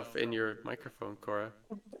myself in your microphone, Cora.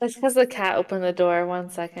 That's because the cat opened the door.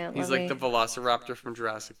 1 second. He's let like the me... Velociraptor from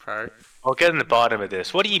Jurassic Park. I'll get in the bottom of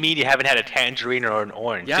this. What do you mean you haven't had a tangerine or an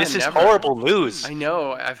orange? Yeah, this is never. horrible news. I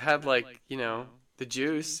know. I've had like, the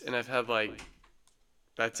juice, and I've had like,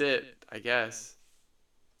 that's it, I guess.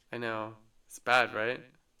 I know. It's bad, right?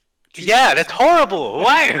 Yeah, that's horrible.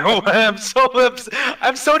 Why?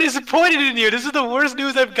 I'm so disappointed in you. This is the worst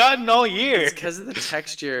news I've gotten all year. It's because of the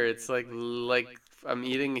texture. It's like I'm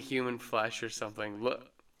eating a human flesh or something. Look.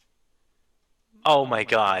 Oh my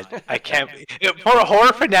god. I can't. For a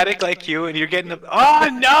horror fanatic like you, and you're getting.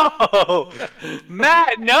 Oh no!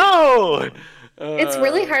 Matt, no! It's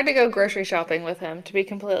really hard to go grocery shopping with him, to be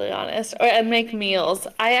completely honest, and make meals.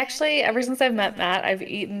 I actually, ever since I've met Matt, I've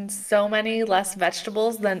eaten so many less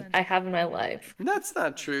vegetables than I have in my life. That's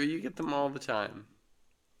not true. You get them all the time.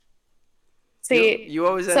 See, You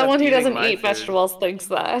always end up someone who eating doesn't my eat food. vegetables thinks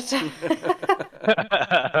that.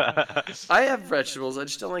 I have vegetables. I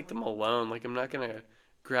just don't like them alone. Like, I'm not going to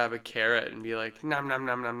grab a carrot and be like, nom, nom,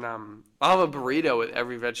 nom, nom, nom. I'll have a burrito with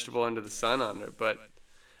every vegetable under the sun on it, but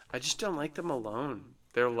I just don't like them alone.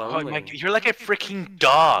 They're lonely. You're like a freaking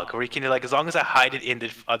dog, where you can like, as long as I hide it in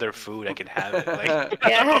the other food, I can have it. Like,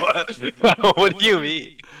 Yeah. what do you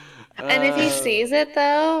mean? And if he sees it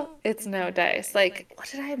though, it's no dice. Like, what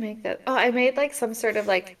did I make that? Oh, I made like some sort of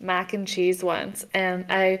like mac and cheese once, and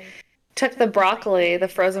I took the broccoli, the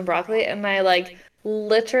frozen broccoli, and I like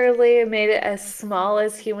literally made it as small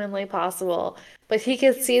as humanly possible. But he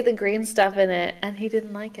could see the green stuff in it, and he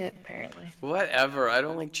didn't like it, apparently. Whatever. I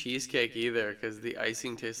don't like cheesecake either because the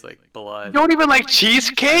icing tastes like blood. You don't even like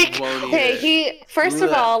cheesecake? Won't eat Okay, it. first of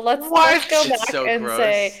Blech. all, let's What? go It's back so and gross.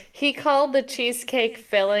 say he called the cheesecake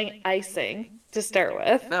filling icing to start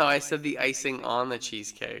with. No, I said the icing on the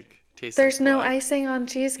cheesecake tastes There's like no blood. icing on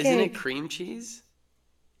cheesecake. Isn't it cream cheese?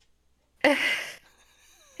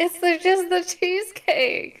 Just the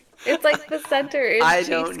cheesecake. It's like the center is I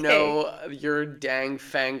cheesecake. don't know your dang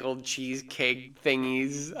fangled cheesecake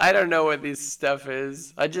thingies. I don't know what this stuff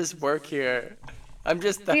is. I just work here. I'm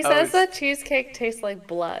just the He host. says that cheesecake tastes like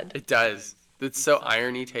blood. It does. It's so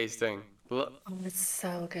irony tasting. Oh, it's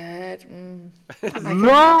so good.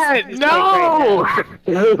 What? No! Oh my god!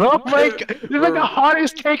 This is like the We're-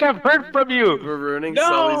 hottest take I've heard from you. We're ruining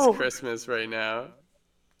Sully's No! Christmas right now.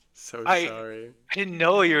 So I sorry. I didn't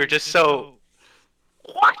know you were just so.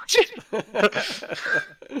 What?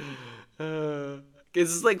 This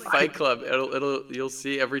is like Fight Club. You'll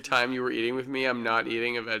see every time you were eating with me, I'm not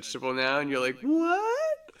eating a vegetable now, and you're like,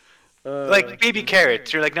 what? Like baby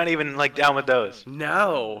carrots. You're like not even like down with those.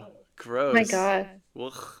 No. Gross. Oh my god.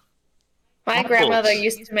 Ugh. My Apples. grandmother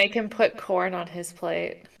used to make him put corn on his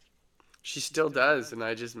plate. She still does, and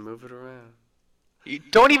I just move it around. You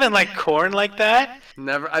don't even like corn like that?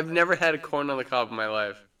 I've never had a corn on the cob in my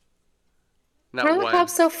life. Not Corn on the one.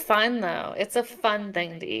 cob's so fun, though. It's a fun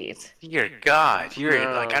thing to eat. Dear God, you're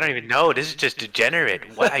No. like I don't even know. This is just degenerate.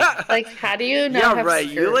 Why? Like, how do you not Yeah, have right.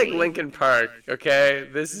 You're like scurvy? Linkin Park, okay?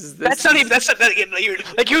 This That's not is- even. That's not. You're,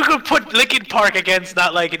 like you could put Linkin Park against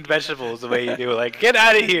not liking vegetables the way you do. Like get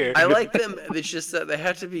out of here. I like them. It's just that they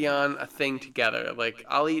have to be on a thing together. Like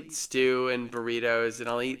I'll eat stew and burritos, and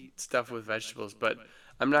I'll eat stuff with vegetables, but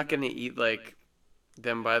I'm not gonna eat like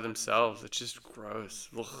them by themselves. It's just gross.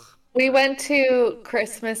 Ugh. We went to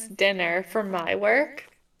Christmas dinner for my work,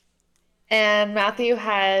 and Matthew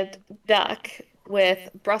had duck with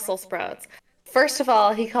Brussels sprouts. First of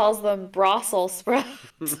all, he calls them Brussels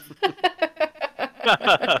sprouts.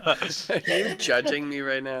 Are you judging me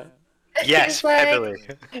right now? Yes, He's like- heavily.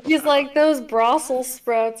 He's like, those Brussels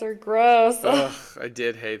sprouts are gross. Ugh, I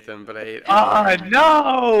did hate them, but I ate. Oh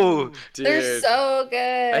no! Dude, They're so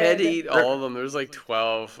good. I had to eat all of them. There was like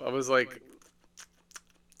 12. I was like,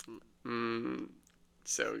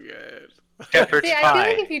 so good. Shepherd's See, I feel pie.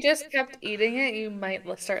 like if you just kept eating it, you might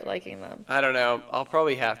start liking them. I don't know. I'll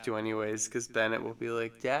probably have to anyways, because Bennett will be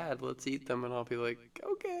like, Dad, let's eat them. And I'll be like,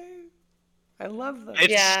 okay. I love them.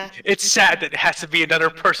 Yeah. It's sad that it has to be another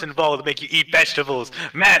person involved to make you eat vegetables.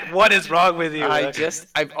 Matt, what is wrong with you?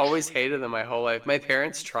 I've always hated them my whole life. My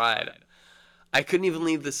parents tried. I couldn't even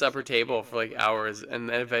leave the supper table for like hours. And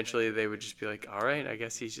then eventually they would just be like, all right, I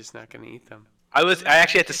guess he's just not going to eat them. I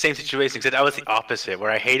actually had the same situation, except I was the opposite, where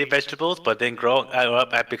I hated vegetables, but then growing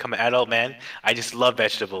up, I've become an adult man. I just love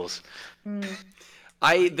vegetables.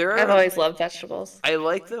 I've always loved vegetables. I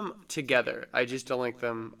like them together. I just don't like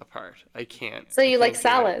them apart. I can't. So I you like can't do it.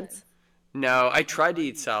 salads? No, I tried to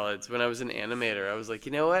eat salads when I was an animator. I was like,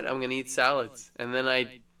 you know what? I'm gonna eat salads, and then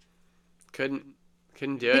I couldn't do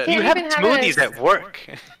it. can't You have even have smoothies it as- at work.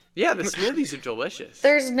 Yeah, the smoothies are delicious.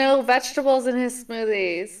 There's no vegetables in his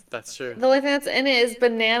smoothies. That's true. The only thing that's in it is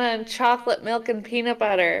banana and chocolate milk and peanut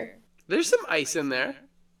butter. There's some ice in there.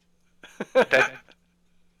 I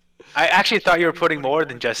actually thought you were putting more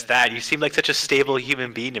than just that. You seem like such a stable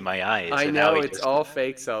human being in my eyes. I and now know we it's just- all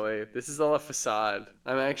fake, Sully. This is all a facade.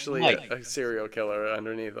 I'm actually Mike. a serial killer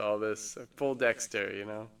underneath all this. Full Dexter, you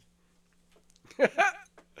know.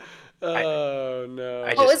 Oh no.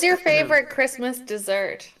 I What was just- your favorite Christmas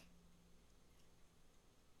dessert?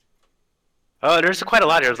 Oh, there's quite a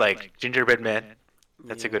lot. There's like gingerbread man.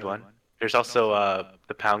 That's a good Yeah. one. There's also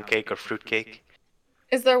the pound cake or fruit cake.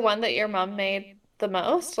 Is there one that your mom made the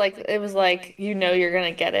most? Like it was like you know you're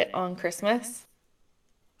gonna get it on Christmas.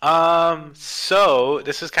 So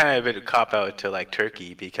this is kind of a bit of cop out to like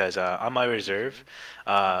turkey because on my reserve,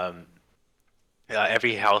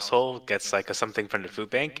 every household gets like something from the food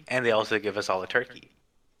bank, and they also give us all a turkey.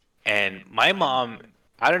 And my mom,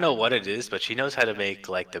 I don't know what it is, but she knows how to make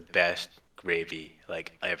like the best gravy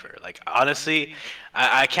like ever. Like honestly,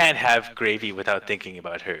 I can't have gravy without thinking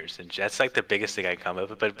about hers, and that's like the biggest thing I come up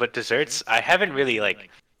with. But desserts, I haven't really like.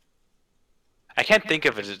 I can't think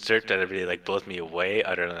of a dessert that really like blows me away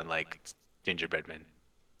other than like gingerbread man.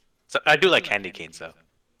 So I do like candy canes though.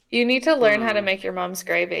 You need to learn how to make your mom's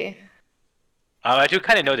gravy. I do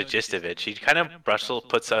kind of know the gist of it. She kind of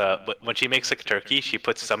puts when she makes like turkey, she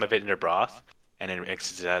puts some of it in her broth and then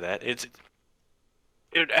mixes it out of that.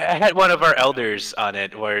 I had one of our elders on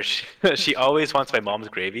it where she always wants my mom's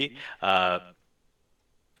gravy.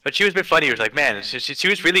 But she was a bit funny. It was like, man, she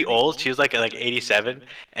was really old. She was like 87,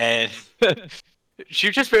 and she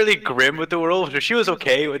was just really grim with the world. So she was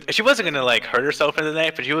okay with. She wasn't gonna like hurt herself in the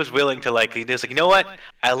night, but she was willing to like. Just like, you know what?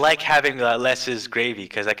 I like having Les's gravy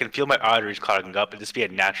because I can feel my arteries clogging up, and this be a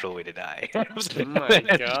natural way to die. Oh my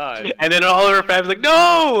God. And then all of her family was like,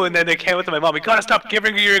 no! And then they came up to my mom. We gotta stop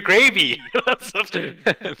giving her your gravy.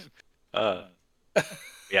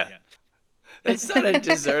 Yeah. That's not a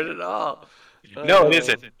dessert at all. No, it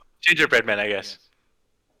isn't. Gingerbread man, I guess.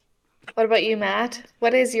 What about you, Matt?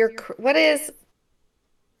 What is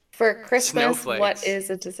For Christmas, what Snowflakes. is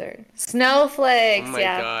a dessert? Snowflakes. Oh my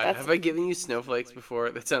Yeah, god. that's Have I given you snowflakes before?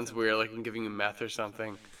 That sounds weird, like I'm giving you meth or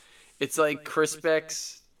something. It's like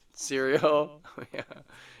Crispix cereal. Yeah.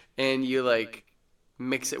 And you like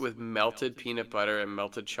mix it with melted peanut butter and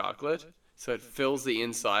melted chocolate. So it fills the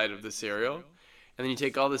inside of the cereal. And then you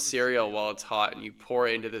take all the cereal while it's hot and you pour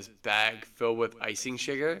it into this bag filled with icing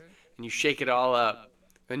sugar and you shake it all up.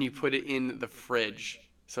 Then you put it in the fridge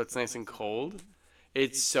so it's nice and cold.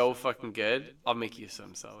 It's so fucking good. I'll make you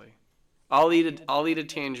some, Sully. I'll eat a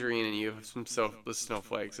tangerine and you have some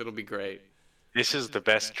snowflakes. It'll be great. This is the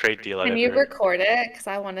best trade deal I've Can ever you heard. record it? Because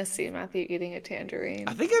I want to see Matthew eating a tangerine.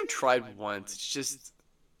 I think I've tried once. It's just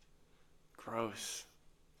gross.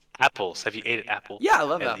 Apples. Have you ate an apple? Yeah, I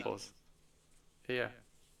love At least. apples. Yeah.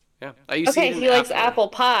 Yeah. I used to Okay, eat an he likes apple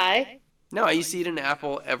pie. No, I used to eat an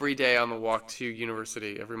apple every day on the walk to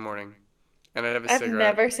university every morning. And I'd have a I've cigarette.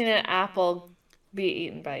 never seen an apple be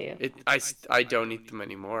eaten by you. I don't eat them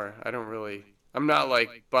anymore. I don't really. I'm not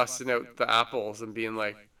like busting out the apples and being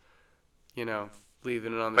like,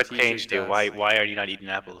 leaving it on the What teacher's changed you? desk. Why are you not eating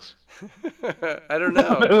apples? I don't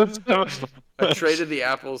know. I traded the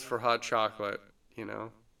apples for hot chocolate,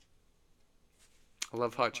 I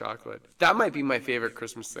love hot chocolate. That might be my favorite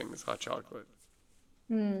Christmas thing is hot chocolate.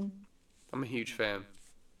 I'm a huge fan.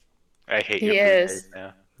 I hate He your food is. taste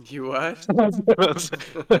now. You what?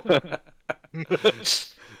 When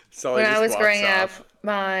Sully I just was walks growing up, off.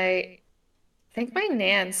 I think my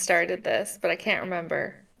nan started this, but I can't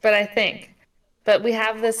remember. But we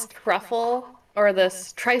have this truffle or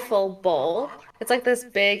this trifle bowl. It's like this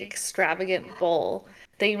big, extravagant bowl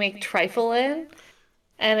that you make trifle in.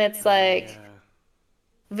 And it's like Yeah.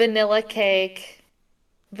 vanilla cake,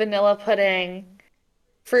 vanilla pudding,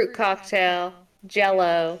 fruit cocktail,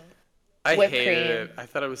 jello, I whipped hated cream. it. I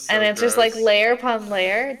thought it was so and it's just like gross. layer upon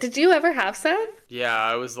layer. Did you ever have some? Yeah,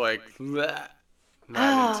 I was like, bleh,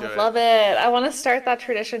 not Oh, into I it. love it. I want to start that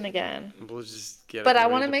tradition again. We'll just get But up I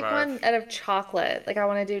and want to read the make one barf. out of chocolate. Like I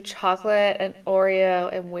want to do chocolate and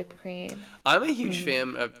Oreo and whipped cream. I'm a huge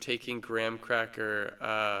fan of taking graham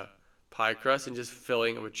cracker pie crust and just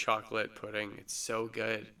filling it with chocolate pudding. It's so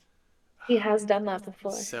good. He has done that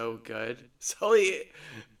before. So good. Sully,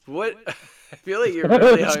 what? I feel like you're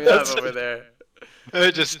really hung up over there.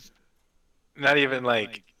 Just not even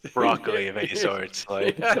like broccoli of any sorts.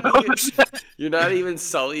 Like You're not even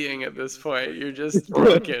sullying at this point. You're just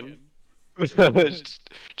broken.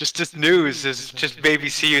 just news is just made me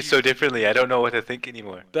see you so differently. I don't know what to think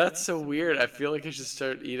anymore. That's so weird. I feel like I should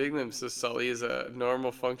start eating them so Sully is a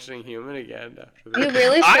normal functioning human again after You this.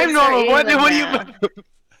 really should I'm start normal. eating What? them What do now.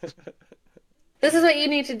 you? This is what you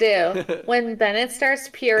need to do. When Bennett starts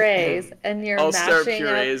purees and you're I'll start mashing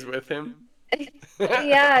purees with him. up.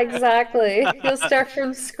 Yeah, exactly. You'll start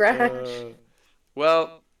from scratch.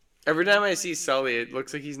 Well, every time I see Sully, it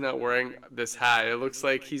looks like he's not wearing this hat. It looks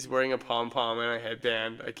like he's wearing a pom-pom and a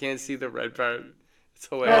headband. I can't see the red part. It's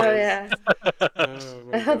hilarious. Oh yeah. Oh,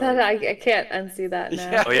 my That God. I can't unsee that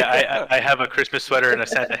now. Yeah. Oh yeah, I have a Christmas sweater and a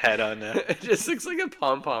Santa hat on now. It just looks like a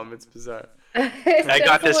pom-pom. It's bizarre. I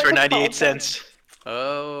got this for 98 cents.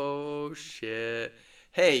 Oh, shit.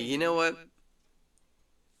 Hey, you know what?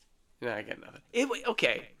 No, I got nothing.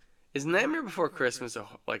 Okay. Is Nightmare Before Christmas a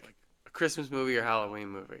Christmas movie or Halloween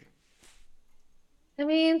movie? I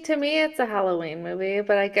mean, to me, it's a Halloween movie,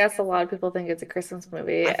 but I guess a lot of people think it's a Christmas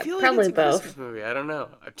movie. I feel like Probably it's a both. Christmas movie. I don't know.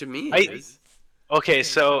 To me, I- it is. Okay,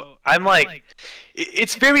 so I'm like,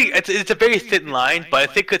 it's a very thin line, but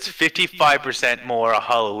I think it's 55% more a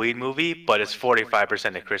Halloween movie, but it's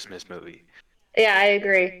 45% a Christmas movie. Yeah, I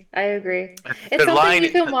agree. It's The something line-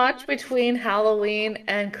 you can watch between Halloween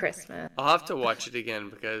and Christmas. I'll have to watch it again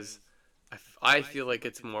because I feel like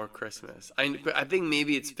it's more Christmas. But I think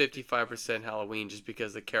maybe it's 55% Halloween just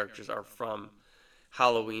because the characters are from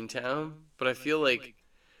Halloween Town. But I feel like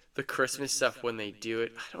the Christmas stuff when they do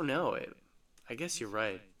it, I don't know. I guess you're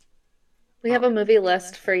right. We have a movie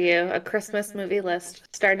list for you, a Christmas movie list,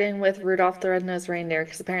 starting with Rudolph the Red-Nosed Reindeer,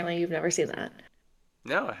 because apparently you've never seen that.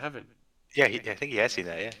 No, I haven't. Yeah, I think he has seen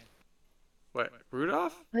that, yeah. What,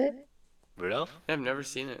 Rudolph? What? Rudolph? I've never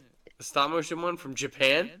seen it. The stop motion one from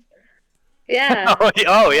Japan? Yeah.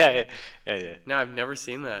 Oh, yeah. No, I've never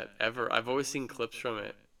seen that ever. I've always seen clips from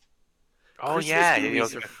it. Oh, Christmas yeah.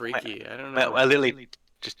 movies are freaky. I don't know. I literally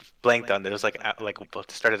just blanked on it. It was like at the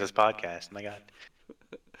start of this podcast. My God.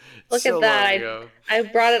 Look So at that. long ago. I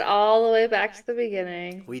brought it all the way back to the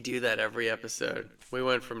beginning. We do that every episode. We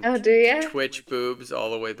went from Oh, do you? Twitch boobs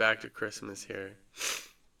all the way back to Christmas here.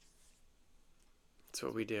 That's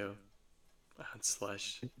what we do on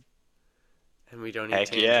Slush. And we don't eat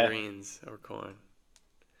Heck yeah. tangerines or corn.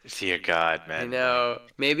 Dear God, I man. know.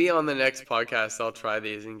 Maybe on the next podcast I'll try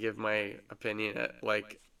these and give my opinion at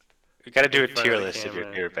like You gotta do a in front tier of the list of your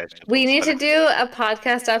camera. favorite vegetables. We need to but- do a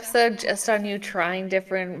podcast episode just on you trying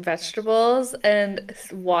different vegetables and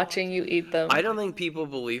watching you eat them. I don't think people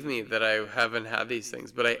believe me that I haven't had these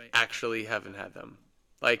things, but I actually haven't had them.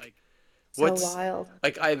 Like, So what's wild.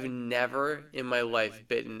 like I've never in my life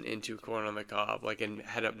bitten into corn on the cob, like and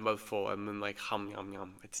had a mouthful and then like hum yum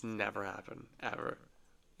yum. It's never happened ever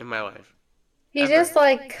in my life. You Ever. just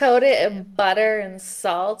like coat it in butter and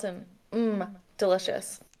salt and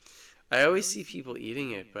delicious. I always see people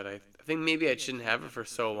eating it, but I think maybe I shouldn't have it for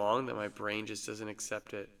so long that my brain just doesn't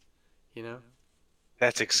accept it. You know?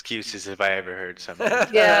 That's excuses if I ever heard something.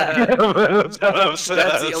 Yeah. That's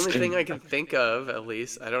the only thing I can think of, at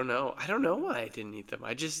least. I don't know. I don't know why I didn't eat them.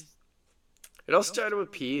 It all started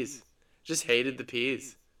with peas. Just hated the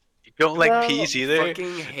peas. You don't like Well, peas either?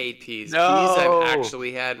 Fucking hate peas. No. Peas I've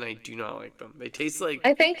actually had and I do not like them. They taste like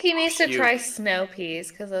I think he needs to puke. try snow peas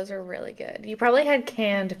because those are really good. You probably had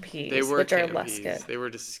canned peas, They were which are canned less peas. good. They were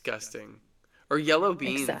disgusting. Or yellow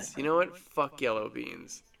beans. Exactly. You know what? Fuck yellow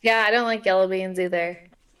beans. Yeah, I don't like yellow beans either.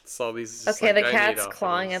 Saw these. just Okay, like, the I need cat's off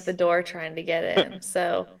clawing those. at the door trying to get in.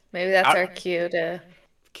 So maybe that's our cue to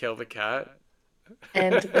Kill the cat.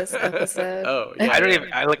 end this episode. Oh yeah. I don't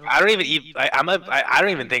even eat. I don't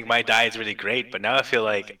even think my diet's really great. But now I feel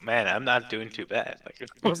like, man, I'm not doing too bad.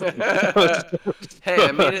 Hey,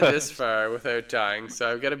 I made it this far without dying, so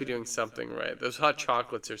I've got to be doing something right. Those hot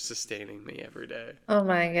chocolates are sustaining me every day. Oh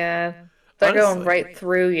my god. They're going Honestly. right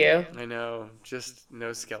through you. I know, just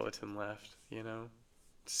no skeleton left, you know?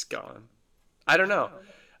 Just gone. I don't know.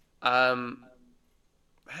 I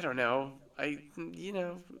don't know.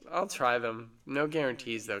 I'll try them. No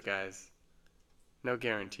guarantees though, guys. No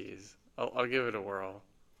guarantees. I'll give it a whirl.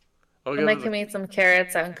 I'll I'll give make it him eat some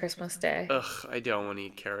carrots on Christmas Day. Ugh, I don't want to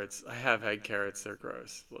eat carrots. I have had carrots, they're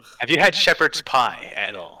gross. Ugh. Have you had shepherd's pie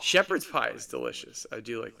at all? Shepherd's pie is delicious. I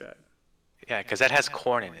do like that. Yeah, because that has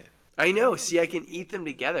corn in it. I know. See, I can eat them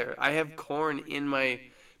together. I have corn in my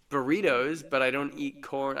burritos, but I don't eat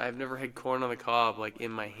corn. I've never had corn on the cob like in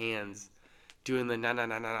my hands, doing the na na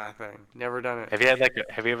na na na thing. Never done it. Have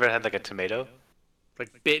you ever had like a tomato?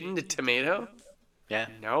 Like bitten to tomato? Yeah.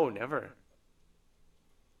 No, never.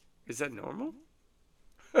 Is that normal?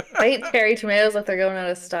 I eat cherry tomatoes like they're going out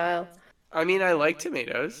of style. I mean, I like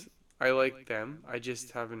tomatoes. I like them. I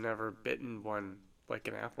just have never bitten one like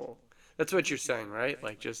an apple. That's what you're saying, right?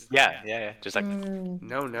 Like just Yeah. Just like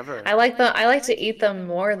no, never. I like to eat them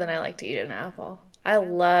more than I like to eat an apple. I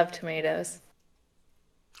love tomatoes.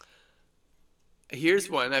 Here's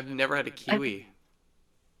one. I've never had a kiwi.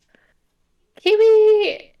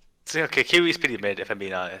 Kiwi! see, okay, kiwi's pretty mid if I'm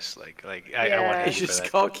being honest. I Yeah. want You to just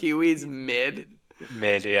call kiwis mid.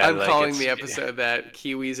 mid. Yeah, I'm like calling it's- the episode that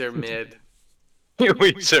kiwis are mid.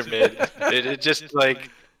 Kiwis are mid. It just like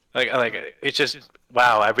it's just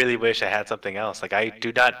wow. I really wish I had something else. Like I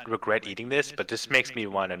do not regret eating this, but this makes me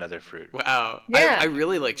want another fruit. Wow. Yeah. I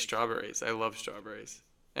really like strawberries. I love strawberries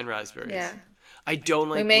and raspberries. Yeah. I don't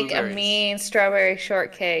like We make blueberries. a mean strawberry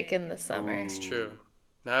shortcake in the summer. It's true.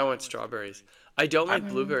 Now I want strawberries. I don't like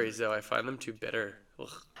blueberries though. I find them too bitter. Ugh.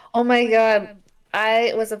 Oh my god.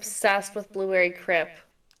 I was obsessed with blueberry crisp.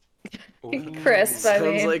 Crisp, I Sounds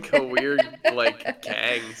mean. like a weird like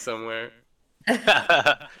gang somewhere.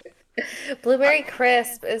 Blueberry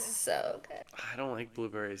crisp is so good. I don't like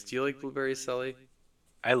blueberries. Do you like blueberries, Sully?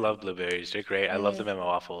 I love blueberries. They're great. I love them in my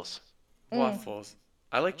waffles. Waffles.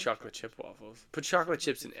 I like chocolate chip waffles. Put chocolate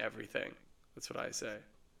chips in everything. That's what I say.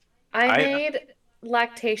 I made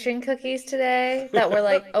lactation cookies today that were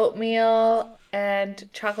like oatmeal and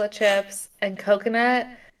chocolate chips and coconut.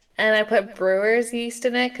 And I put brewer's yeast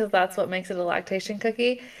in it because that's what makes it a lactation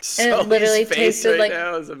cookie. And it Sully's literally face tasted right like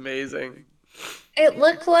now is amazing. it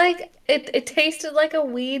looked like it tasted like a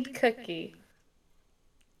weed cookie.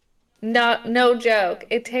 No joke.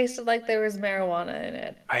 It tasted like there was marijuana in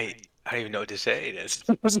it. I don't even know what to say.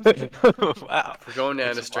 Wow. We're going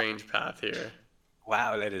down a strange path here.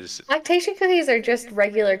 Wow, that is. Lactation cookies are just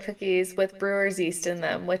regular cookies with brewer's yeast in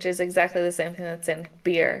them, which is exactly the same thing that's in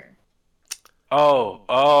beer. Oh.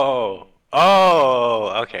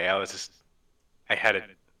 Okay, I had a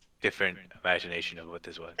different imagination of what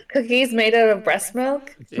this was. Cookies made out of breast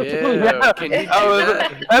milk? Ew, can you do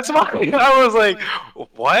that? That's why I was like,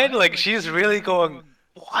 what? Like she's really going,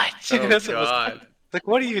 what? Oh That's what God. like,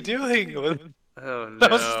 what are you doing? Oh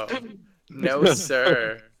no. No,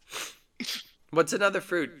 sir. What's another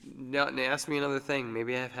fruit? No, ask me another thing.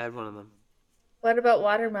 Maybe I've had one of them. What about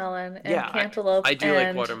watermelon and Yeah, cantaloupe I do like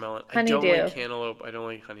and watermelon. I don't honeydew? like cantaloupe. I don't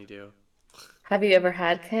like honeydew. Have you ever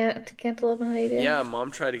had cantaloupe and honeydew? Yeah, Mom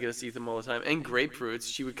tried to get us to eat them all the time. And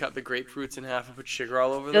grapefruits. She would cut the grapefruits in half and put sugar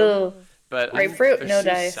all over them. Ooh, But grapefruit, they're no so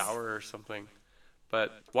dice. sour or something.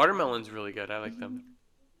 But watermelon's really good. I like them.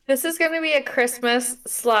 This is going to be a Christmas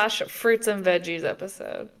 / fruits and veggies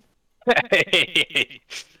episode.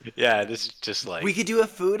 Yeah, this is just like We could do a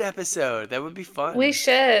food episode. That would be fun. We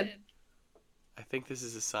should. I think this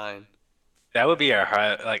is a sign. that would be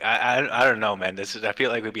our like I don't know, man. This is I feel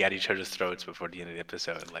like we'd be at each other's throats before the end of the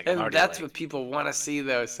episode. Like I'm And already that's like, what people want to see,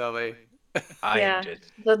 though, Sully. I Yeah, am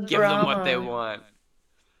just the Give them what they drama. want.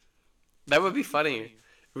 That would be funny.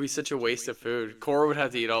 It would be such a waste of food. Cora would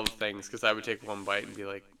have to eat all the things because I would take one bite and be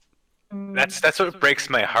like, that's what breaks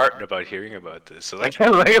my heart about hearing about this. So like, I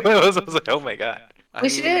was like, oh my god. I We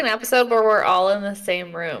should do mean, an episode where we're all in the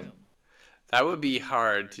same room. that would be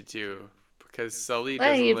hard to do because Sully Well,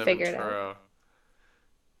 doesn't you'd live figure in it out. Truro.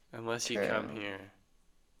 Unless you come True. here.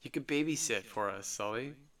 You could babysit for us,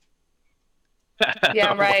 Sully.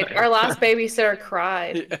 Yeah, right. Our last babysitter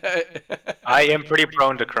cried. I am pretty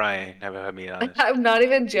prone to crying. I'll be honest. I'm not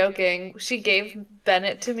even joking. She gave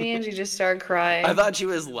Bennett to me and she just started crying. I thought she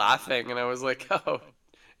was laughing, and I was like, oh.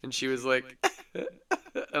 And she was like, and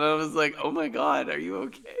I was like, oh my God, are you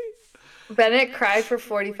okay? Bennett cried for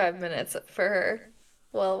 45 minutes for her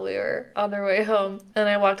while we were on our way home. And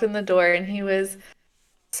I walked in the door and he was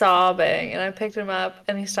sobbing. And I picked him up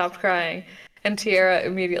and he stopped crying. And Tiara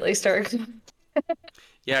immediately started.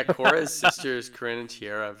 Yeah, Cora's sisters, Corinne and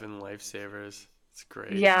Tiara, have been lifesavers. It's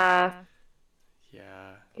great. Yeah,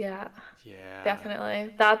 Yeah. yeah, Yeah.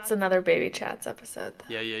 definitely. That's another Baby Chats episode. Though.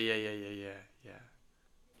 Yeah. Yeah, yeah.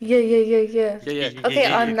 Yeah, yeah.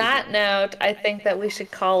 Okay, on that note, I think that we should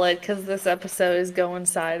call it because this episode is going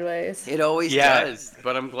sideways. It always Yeah. does,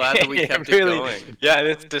 but I'm glad that we Yeah, kept really. it going.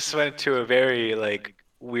 Yeah, this went to a very like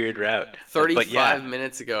weird route. 35 But yeah,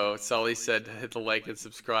 minutes ago, Sully said to hit the like and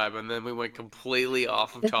subscribe, and then we went completely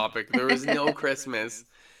off of topic. There was no Christmas.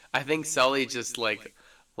 I think Sully just like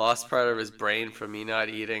lost part of his brain from me not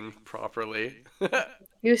eating properly.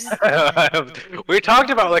 You we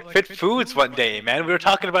talked about like fit foods one day, man. We were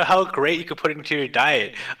talking about how great you could put it into your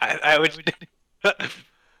diet. I would.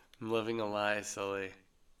 I'm living a lie, Sully.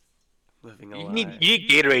 Living a you lie. need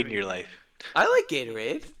Gatorade in your life. I like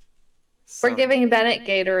Gatorade. We're Some- giving Bennett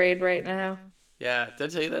Gatorade right now. Yeah, did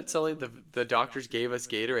I tell you that, Sully? The doctors gave us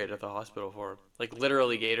Gatorade at the hospital for him. Like,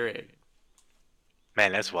 literally Gatorade.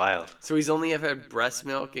 Man, that's wild. So he's only ever had breast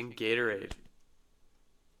milk and Gatorade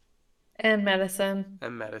And medicine.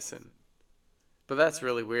 and medicine. But that's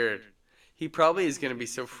really weird. He probably is going to be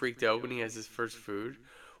so freaked out when he has his first food.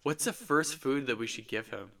 What's the first food that we should give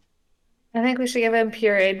him? I think we should give him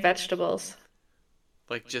pureed vegetables.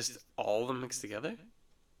 Like, just all of them mixed together?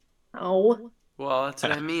 Oh. Well, that's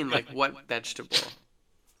what I mean. Like, what vegetable?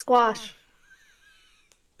 Squash.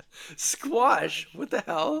 Squash? What the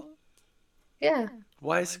hell? Yeah.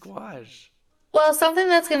 Why squash? Well, something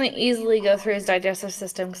that's going to easily go through his digestive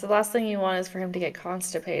system because the last thing you want is for him to get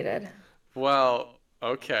constipated. Well,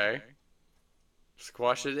 okay.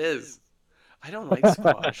 Squash it is. I don't like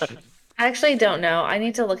squash. I actually don't know. I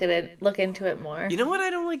need to look into it more. You know what I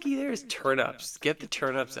don't like either is turnips. Get the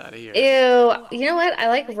turnips out of here. Ew. You know what? I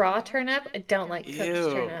like raw turnip. I don't like cooked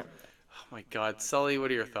Ew. turnip. Oh my God, Sully,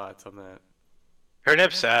 what are your thoughts on that?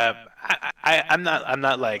 Turnips. I'm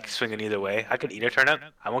not like swinging either way. I could eat a turnip.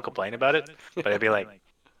 I won't complain about it. But I'd be like,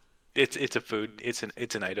 it's a food. It's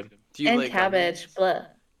an item. Do you And like cabbage. Blah.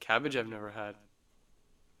 Cabbage I've never had.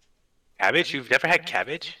 Cabbage? You've never had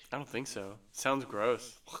cabbage? I don't think so. Sounds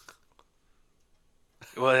gross.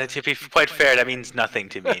 Well, to be quite fair, that means nothing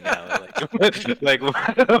to me now. Like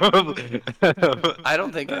I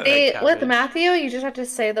don't think I've See, had with cabbage. Matthew, you just have to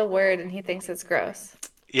say the word and he thinks it's gross.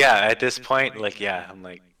 yeah, at this point, like, yeah, I'm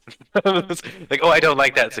like, like, oh, I don't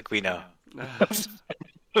like that. It's like, we know. I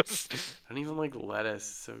don't even like lettuce.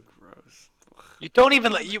 It's so gross. You don't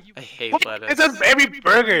even like you. I hate What? lettuce. It's on every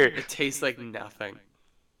burger. It tastes like nothing.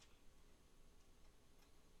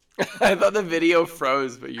 I thought the video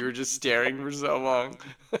froze, but you were just staring for so long.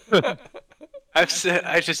 I've said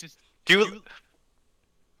I just do.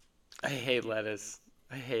 I hate lettuce.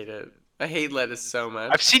 I hate it. I hate lettuce so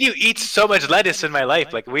much. I've seen you eat so much lettuce in my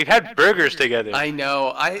life. Like we've had burgers together. I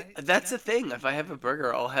know. That's the thing. If I have a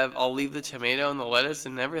burger, I'll leave the tomato and the lettuce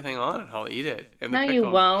and everything on it. I'll eat it. And the No, you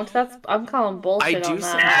pickle. won't. I'm calling I bullshit do on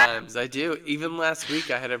that. sometimes. I do. Even last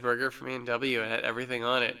week, I had a burger from A&W and had everything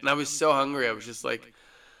on it, and I was so hungry. I was just like,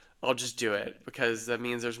 I'll just do it because that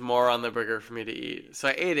means there's more on the burger for me to eat. So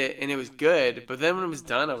I ate it, and it was good. But then when it was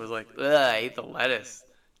done, I was like, ugh, I ate the lettuce.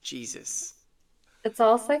 Jesus. It's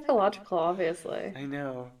all psychological, obviously. I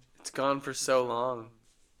know. It's gone for so long.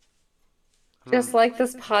 Just like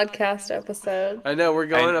this podcast episode. I know, we're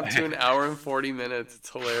going up to an hour and 40 minutes. It's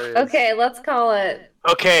hilarious. Okay, let's call it.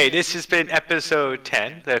 Okay, this has been episode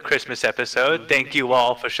 10, the Christmas episode. Thank you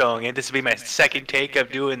all for showing in. This will be my second take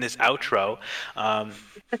of doing this outro.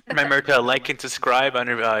 Remember to like and subscribe on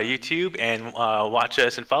YouTube, and watch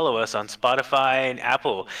us and follow us on Spotify and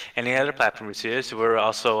Apple and any other platforms here. So we're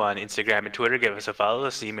also on Instagram and Twitter. Give us a follow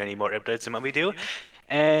to see many more updates on what we do.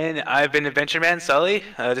 And I've been Adventure Man Sully.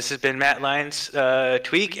 This has been Matt Lyons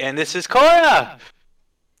Tweak, and this is Cora.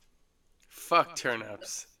 Fuck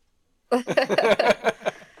turnips. The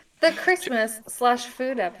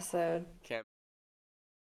Christmas/food episode. Can't